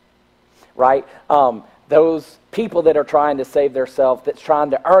contrary. Right? Those people that are trying to save themselves, that's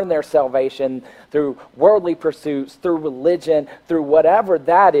trying to earn their salvation through worldly pursuits, through religion, through whatever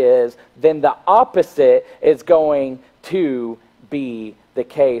that is, then the opposite is going to be the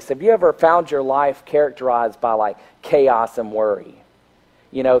case. Have you ever found your life characterized by like chaos and worry?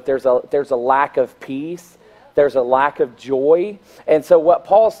 You know, there's a lack of peace. There's a lack of joy. And so what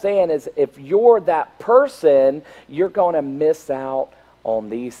Paul's saying is if you're that person, you're going to miss out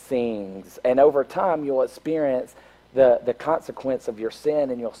on these things, and over time you'll experience the consequence of your sin,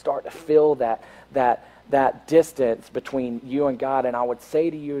 and you'll start to feel that distance between you and God. And I would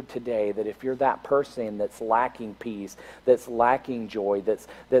say to you today that if you're that person that's lacking peace, that's lacking joy,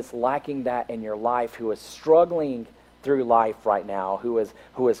 that's lacking that in your life, who is struggling through life right now, who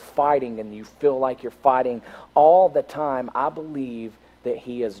is fighting, and you feel like you're fighting all the time, I believe that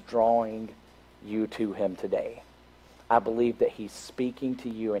He is drawing you to Him today. I believe that He's speaking to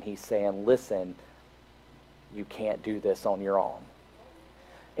you and He's saying, listen, you can't do this on your own.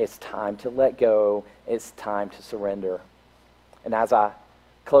 It's time to let go. It's time to surrender. And as I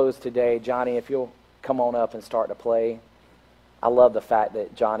close today, Johnny, if you'll come on up and start to play. I love the fact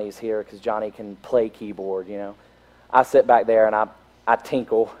that Johnny's here because Johnny can play keyboard, you know. I sit back there and I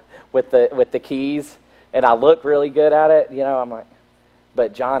tinkle with the keys, and I look really good at it, you know. I'm like,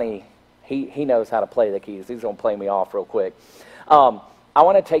 but Johnny, he knows how to play the keys. He's going to play me off real quick. I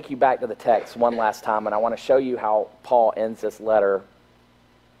want to take you back to the text one last time, and I want to show you how Paul ends this letter.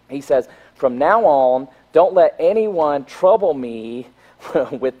 He says, "From now on, don't let anyone trouble me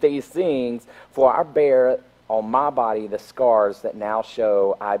with these things, for I bear on my body the scars that now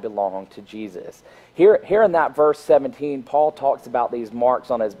show I belong to Jesus." Here in that verse 17, Paul talks about these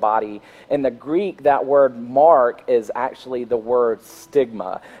marks on his body. In the Greek, that word mark is actually the word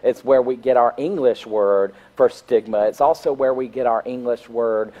stigma. It's where we get our English word for stigma. It's also where we get our English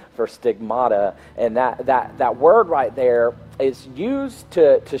word for stigmata. And that word right there is used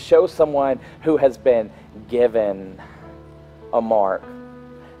to show someone who has been given a mark.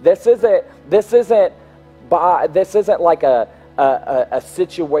 This isn't like a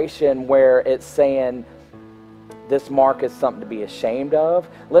situation where it's saying this mark is something to be ashamed of.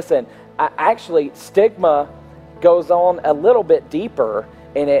 Listen, actually, stigma goes on a little bit deeper,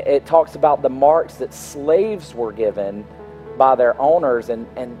 and it talks about the marks that slaves were given by their owners.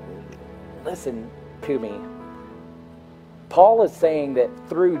 And listen to me. Paul is saying that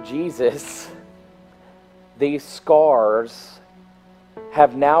through Jesus, these scars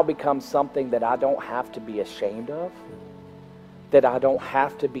have now become something that I don't have to be ashamed of, that I don't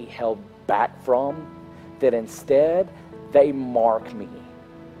have to be held back from, that instead they mark me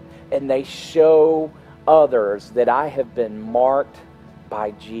and they show others that I have been marked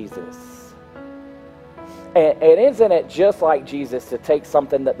by Jesus. And isn't it just like Jesus to take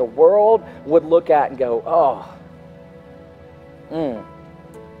something that the world would look at and go, oh,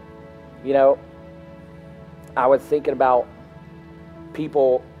 you know, I was thinking about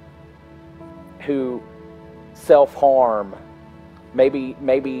people who self-harm. Maybe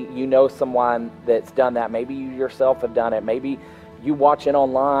you know someone that's done that. Maybe you yourself have done it. Maybe you watch it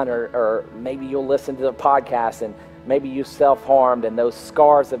online, or maybe you'll listen to the podcast and maybe you self-harmed, and those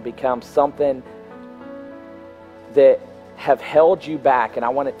scars have become something that have held you back. And I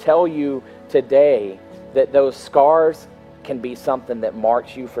want to tell you today that those scars can be something that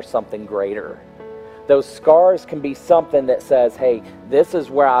marks you for something greater. Those scars can be something that says, hey, this is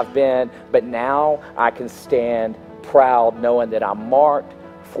where I've been, but now I can stand proud knowing that I'm marked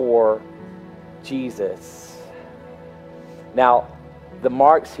for Jesus. Now, the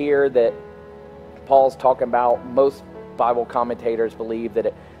marks here that Paul's talking about, most Bible commentators believe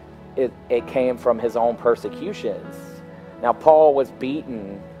that it came from his own persecutions. Now, Paul was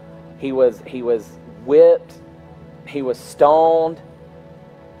beaten, he was whipped, he was stoned.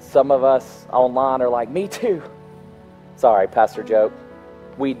 Some of us online are like, me too. Sorry, pastor joke,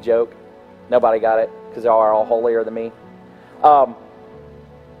 weed joke. Nobody got it because y'all are all holier than me.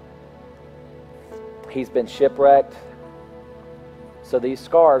 He's been shipwrecked. So these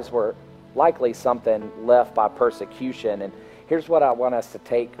scars were likely something left by persecution. And here's what I want us to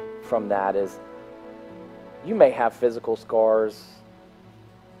take from that is, you may have physical scars,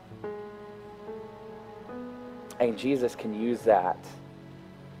 and Jesus can use that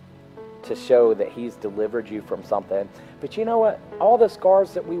to show that he's delivered you from something. But you know what? All the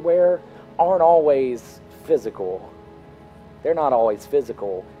scars that we wear aren't always physical. They're not always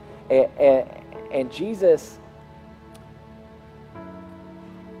physical. And Jesus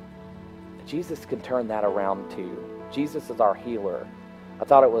can turn that around too. Jesus is our healer. I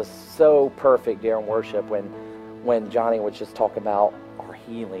thought it was so perfect during worship when Johnny was just talking about our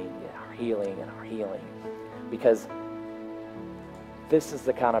healing and our healing and our healing. Because this is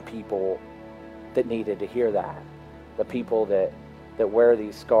the kind of people that needed to hear that. The people that wear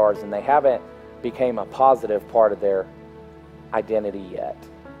these scars and they haven't became a positive part of their identity yet.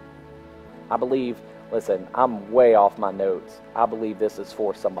 I believe, listen, I'm way off my notes. I believe this is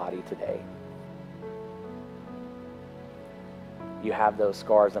for somebody today. You have those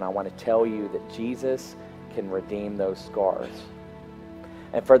scars, and I want to tell you that Jesus can redeem those scars.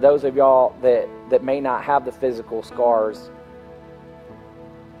 And for those of y'all that may not have the physical scars,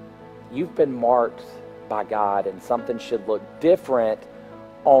 you've been marked by God, and something should look different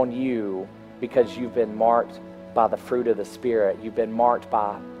on you because you've been marked by the fruit of the Spirit. You've been marked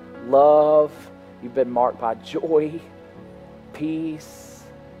by love. You've been marked by joy, peace.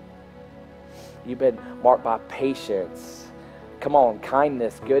 You've been marked by patience. Come on,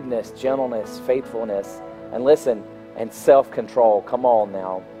 kindness, goodness, gentleness, faithfulness, and listen, and self-control. Come on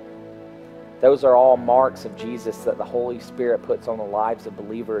now. Those are all marks of Jesus that the Holy Spirit puts on the lives of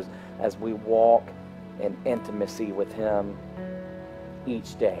believers as we walk in intimacy with Him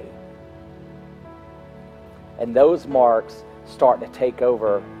each day. And those marks start to take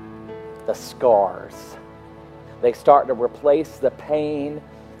over the scars. They start to replace the pain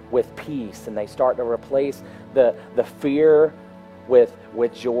with peace, and they start to replace the fear with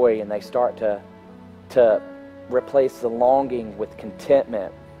joy, and they start to replace the longing with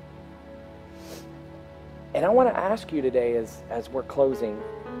contentment. And I want to ask you today as we're closing,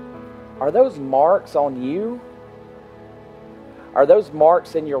 are those marks on you? Are those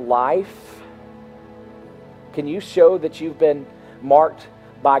marks in your life? Can you show that you've been marked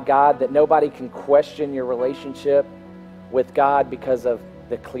by God, that nobody can question your relationship with God because of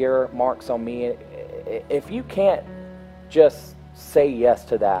the clear marks on me? If you can't just say yes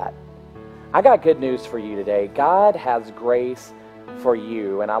to that, I got good news for you today. God has grace for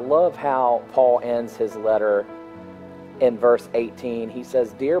you. And I love how Paul ends his letter in verse 18. He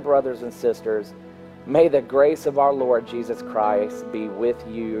says, "Dear brothers and sisters, may the grace of our Lord Jesus Christ be with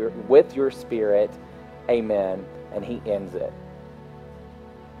you, with your spirit. Amen." And he ends it.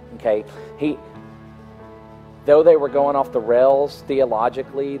 Okay? Though they were going off the rails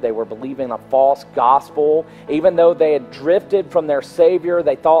theologically, they were believing a false gospel. Even though they had drifted from their Savior,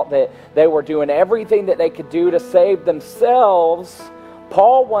 they thought that they were doing everything that they could do to save themselves.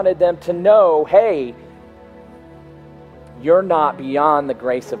 Paul wanted them to know, hey, you're not beyond the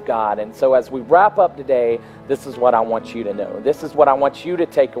grace of God. And so as we wrap up today, this is what I want you to know. This is what I want you to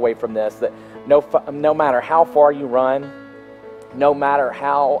take away from this, that no matter how far you run, no matter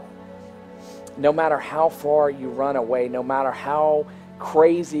how far you run away, no matter how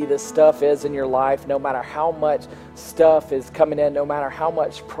crazy this stuff is in your life, no matter how much stuff is coming in, no matter how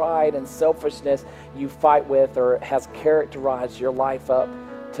much pride and selfishness you fight with or has characterized your life up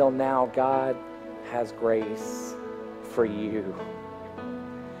till now, God has grace for you.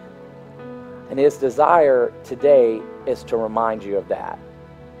 And His desire today is to remind you of that.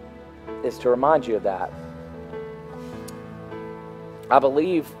 I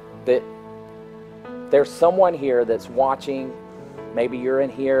believe that there's someone here that's watching. Maybe you're in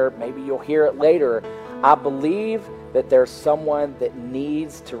here. Maybe you'll hear it later. I believe that there's someone that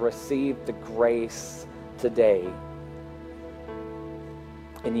needs to receive the grace today.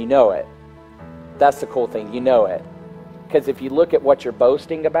 And you know it. That's the cool thing. You know it. Because if you look at what you're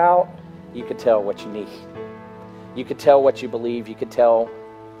boasting about, you could tell what you need. You could tell what you believe. You could tell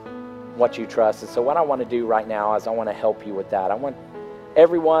what you trust. And so what I want to do right now is I want to help you with that. I want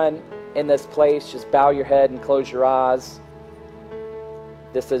everyone in this place, just bow your head and close your eyes.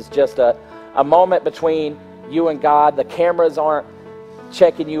 This is just a moment between you and God. The cameras aren't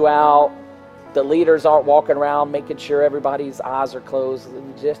checking you out. The leaders aren't walking around making sure everybody's eyes are closed.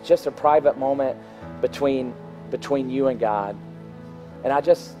 Just a private moment between you and God. And I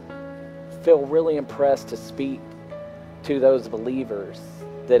just feel really impressed to speak to those believers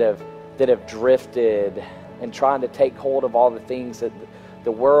that have drifted and trying to take hold of all the things that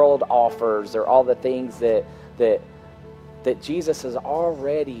the world offers, or all the things that Jesus has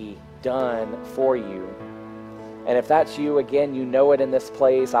already done for you. And if that's you, again, you know it in this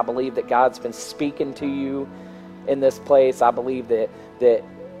place. I believe that God's been speaking to you in this place. I believe that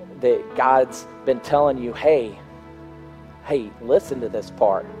God's been telling you, hey, listen to this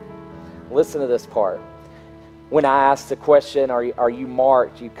part. Listen to this part. When I asked the question, are you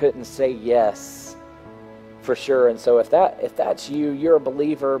marked? You couldn't say yes for sure. And so if that's you, you're a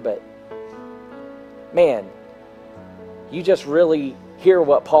believer, but man, you just really hear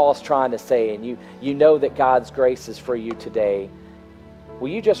what Paul's trying to say, and you know that God's grace is for you today. Will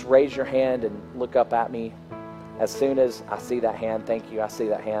you just raise your hand and look up at me? As soon as I see that hand, thank you. I see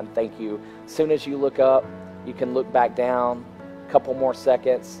that hand, thank you. As soon as you look up, you can look back down. A couple more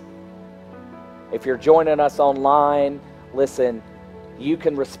seconds. If you're joining us online, listen, you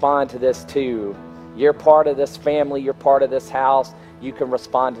can respond to this too. You're part of this family. You're part of this house. You can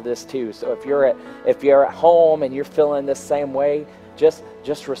respond to this too. So if you're at home and you're feeling this same way, just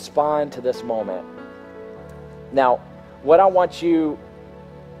respond to this moment. Now, what I want you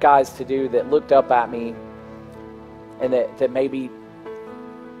guys to do that looked up at me and that may be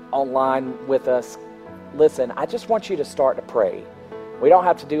online with us, listen, I just want you to start to pray. We don't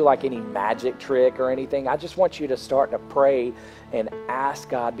have to do like any magic trick or anything. I just want you to start to pray and ask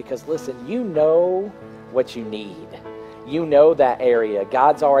God, because listen, you know what you need. You know that area.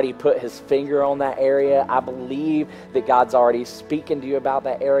 God's already put His finger on that area. I believe that God's already speaking to you about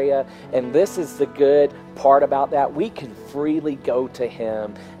that area. And this is the good part about that. We can freely go to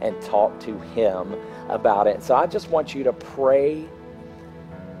Him and talk to Him about it. So I just want you to pray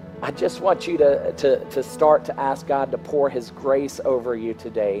I just want you to start to ask God to pour His grace over you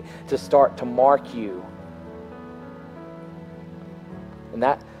today, to start to mark you. And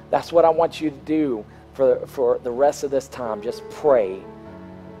that's what I want you to do for the rest of this time. Just pray.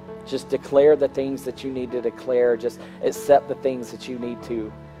 Just declare the things that you need to declare. Just accept the things that you need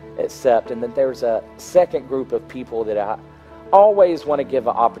to accept. And then there's a second group of people that I always want to give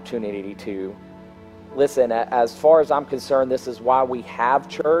an opportunity to. Listen, as far as I'm concerned, this is why we have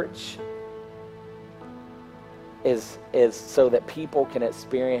church, is so that people can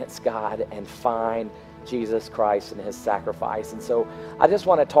experience God and find Jesus Christ and His sacrifice. And so I just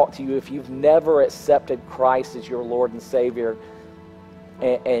want to talk to you, if you've never accepted Christ as your Lord and Savior,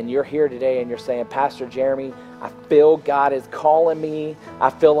 and you're here today and you're saying, Pastor Jeremy, I feel God is calling me.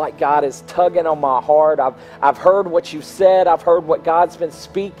 I feel like God is tugging on my heart. I've heard what you said. I've heard what God's been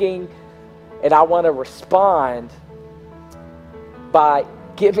speaking. And I want to respond by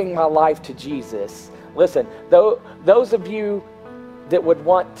giving my life to Jesus. Listen, those of you that would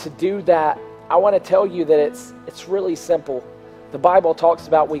want to do that, I want to tell you that it's really simple. The Bible talks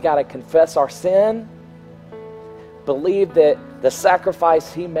about we got to confess our sin, believe that the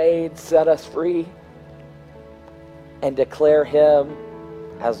sacrifice He made set us free, and declare Him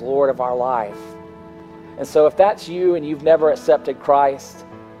as Lord of our life. And so if that's you and you've never accepted Christ,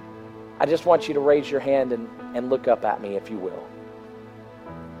 I just want you to raise your hand and look up at me, if you will.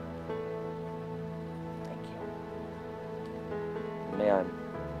 Thank you. Amen.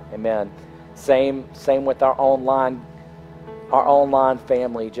 Amen. Same with our online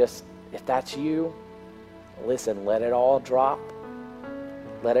family. Just, if that's you, listen, let it all drop.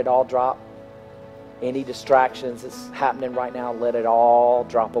 Let it all drop. Any distractions that's happening right now, let it all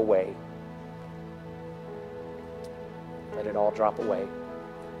drop away. Let it all drop away.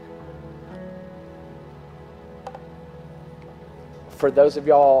 For those of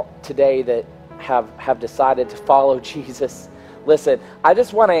y'all today that have decided to follow Jesus, listen, I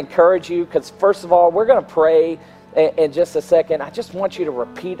just want to encourage you, because first of all, we're going to pray in just a second. I just want you to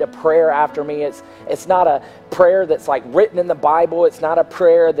repeat a prayer after me. It's not a prayer that's like written in the Bible. It's not a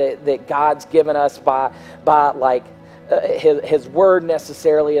prayer that God's given us by like His word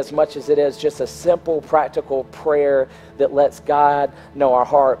necessarily, as much as it is just a simple, practical prayer that lets God know our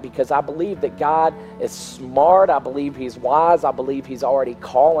heart. Because I believe that God is smart. I believe He's wise. I believe He's already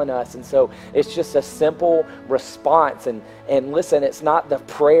calling us. And so it's just a simple response. And listen, it's not the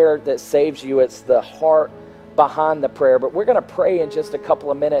prayer that saves you. It's the heart behind the prayer. But we're going to pray in just a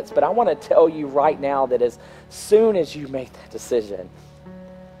couple of minutes. But I want to tell you right now that as soon as you make that decision,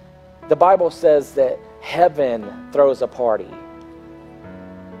 the Bible says that heaven throws a party.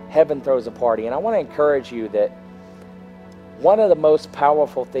 Heaven throws a party. And I want to encourage you that one of the most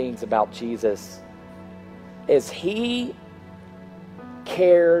powerful things about Jesus is He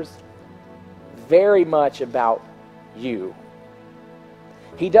cares very much about you.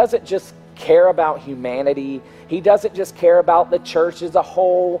 He doesn't just care about humanity. He doesn't just care about the church as a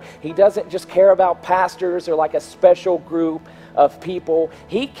whole. He doesn't just care about pastors or like a special group of people.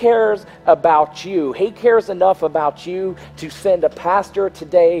 He cares about you. He cares enough about you to send a pastor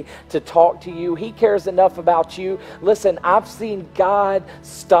today to talk to you. He cares enough about you. Listen, I've seen God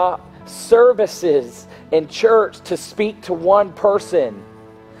stop services in church to speak to one person.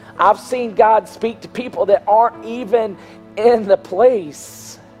 I've seen God speak to people that aren't even in the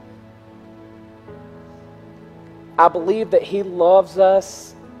place. I believe that He loves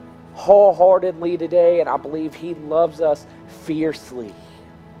us wholeheartedly today, and I believe He loves us fiercely.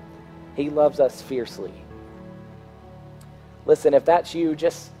 He loves us fiercely. Listen, if that's you,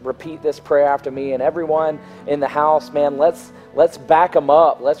 just repeat this prayer after me. And everyone in the house, man, let's back them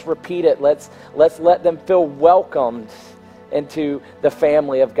up. Let's repeat it. Let's let them feel welcomed into the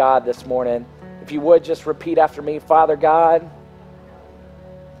family of God this morning. If you would, just repeat after me. Father God,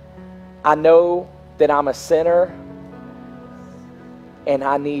 I know that I'm a sinner and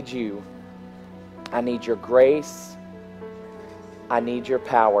I need you. I need your grace. I need your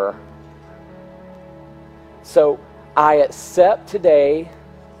power. So I accept today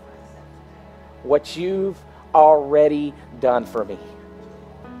what you've already done for me.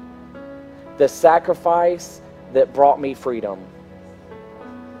 The sacrifice that brought me freedom.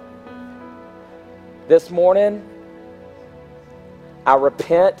 This morning, I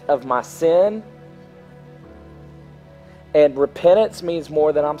repent of my sin. And repentance means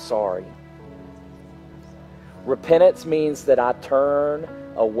more than I'm sorry. Repentance means that I turn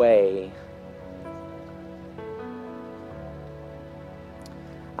away.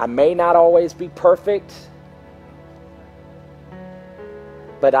 I may not always be perfect,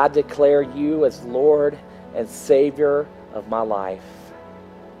 but I declare you as Lord and Savior of my life.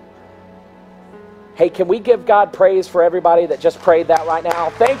 Hey, can we give God praise for everybody that just prayed that right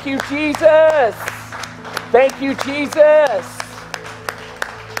now? Thank you, Jesus. Thank you, Jesus.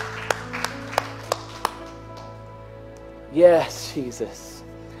 Yes, Jesus.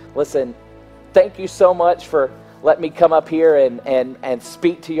 Listen, thank you so much for letting me come up here and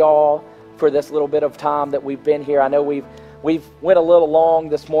speak to y'all for this little bit of time that we've been here. I know we've went a little long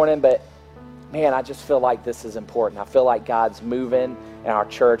this morning, but man, I just feel like this is important. I feel like God's moving in our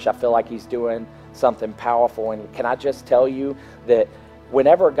church. I feel like he's doing something powerful. And can I just tell you that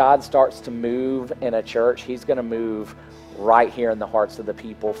whenever God starts to move in a church, he's going to move right here in the hearts of the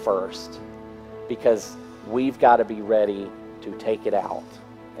people first, because we've got to be ready to take it out.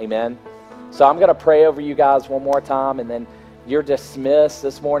 Amen. So I'm going to pray over you guys one more time, and then you're dismissed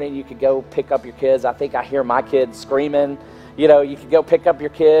this morning. You could go pick up your kids. I think I hear my kids screaming. You know, you could go pick up your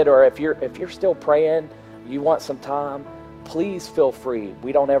kid, or if you're still praying, you want some time, please feel free.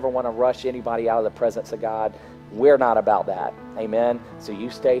 We don't ever want to rush anybody out of the presence of God. We're not about that. Amen. So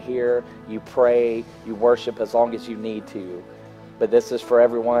you stay here, you pray, you worship as long as you need to. But this is for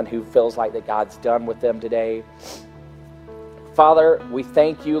everyone who feels like that God's done with them today. Father, we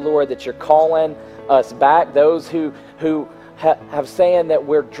thank you, Lord, that you're calling us back. Those who have saying that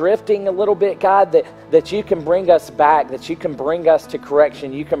we're drifting a little bit, God, that you can bring us back, that you can bring us to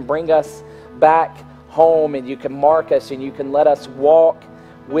correction. You can bring us back home, and you can mark us, and you can let us walk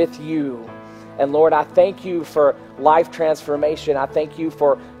with you. And Lord, I thank you for life transformation. I thank you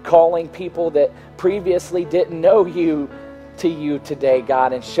for calling people that previously didn't know you to you today,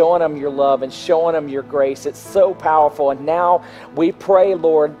 God, and showing them your love and showing them your grace. It's so powerful. And now we pray,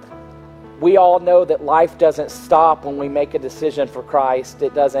 Lord, we all know that life doesn't stop when we make a decision for Christ.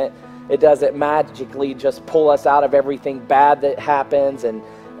 It doesn't magically just pull us out of everything bad that happens and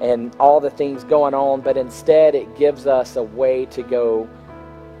all the things going on, but instead it gives us a way to go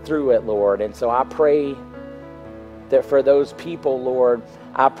through it, Lord. And so I pray that for those people, Lord,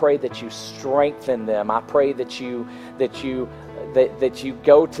 I pray that you strengthen them. I pray that you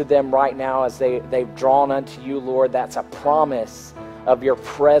go to them right now as they've drawn unto you, Lord. That's a promise of your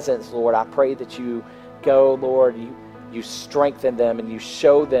presence, Lord. I pray that you go, Lord, you strengthen them and you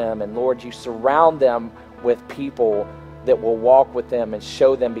show them, and Lord, you surround them with people that will walk with them and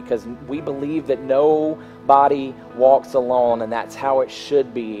show them, because we believe that nobody walks alone, and that's how it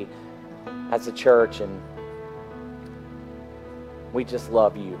should be as a church. And we just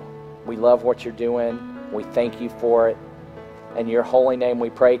love you. We love what you're doing. We thank you for it. In your holy name we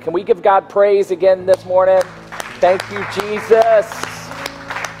pray. Can we give God praise again this morning? Thank you, Jesus.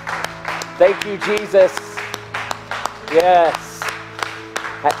 Thank you, Jesus. Yes.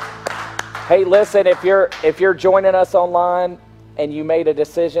 Hey, listen, if you're joining us online and you made a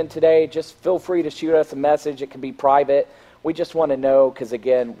decision today, just feel free to shoot us a message. It can be private. We just want to know, because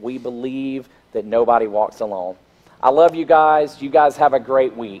again, we believe that nobody walks alone. I love you guys. You guys have a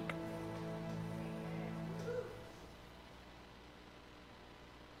great week.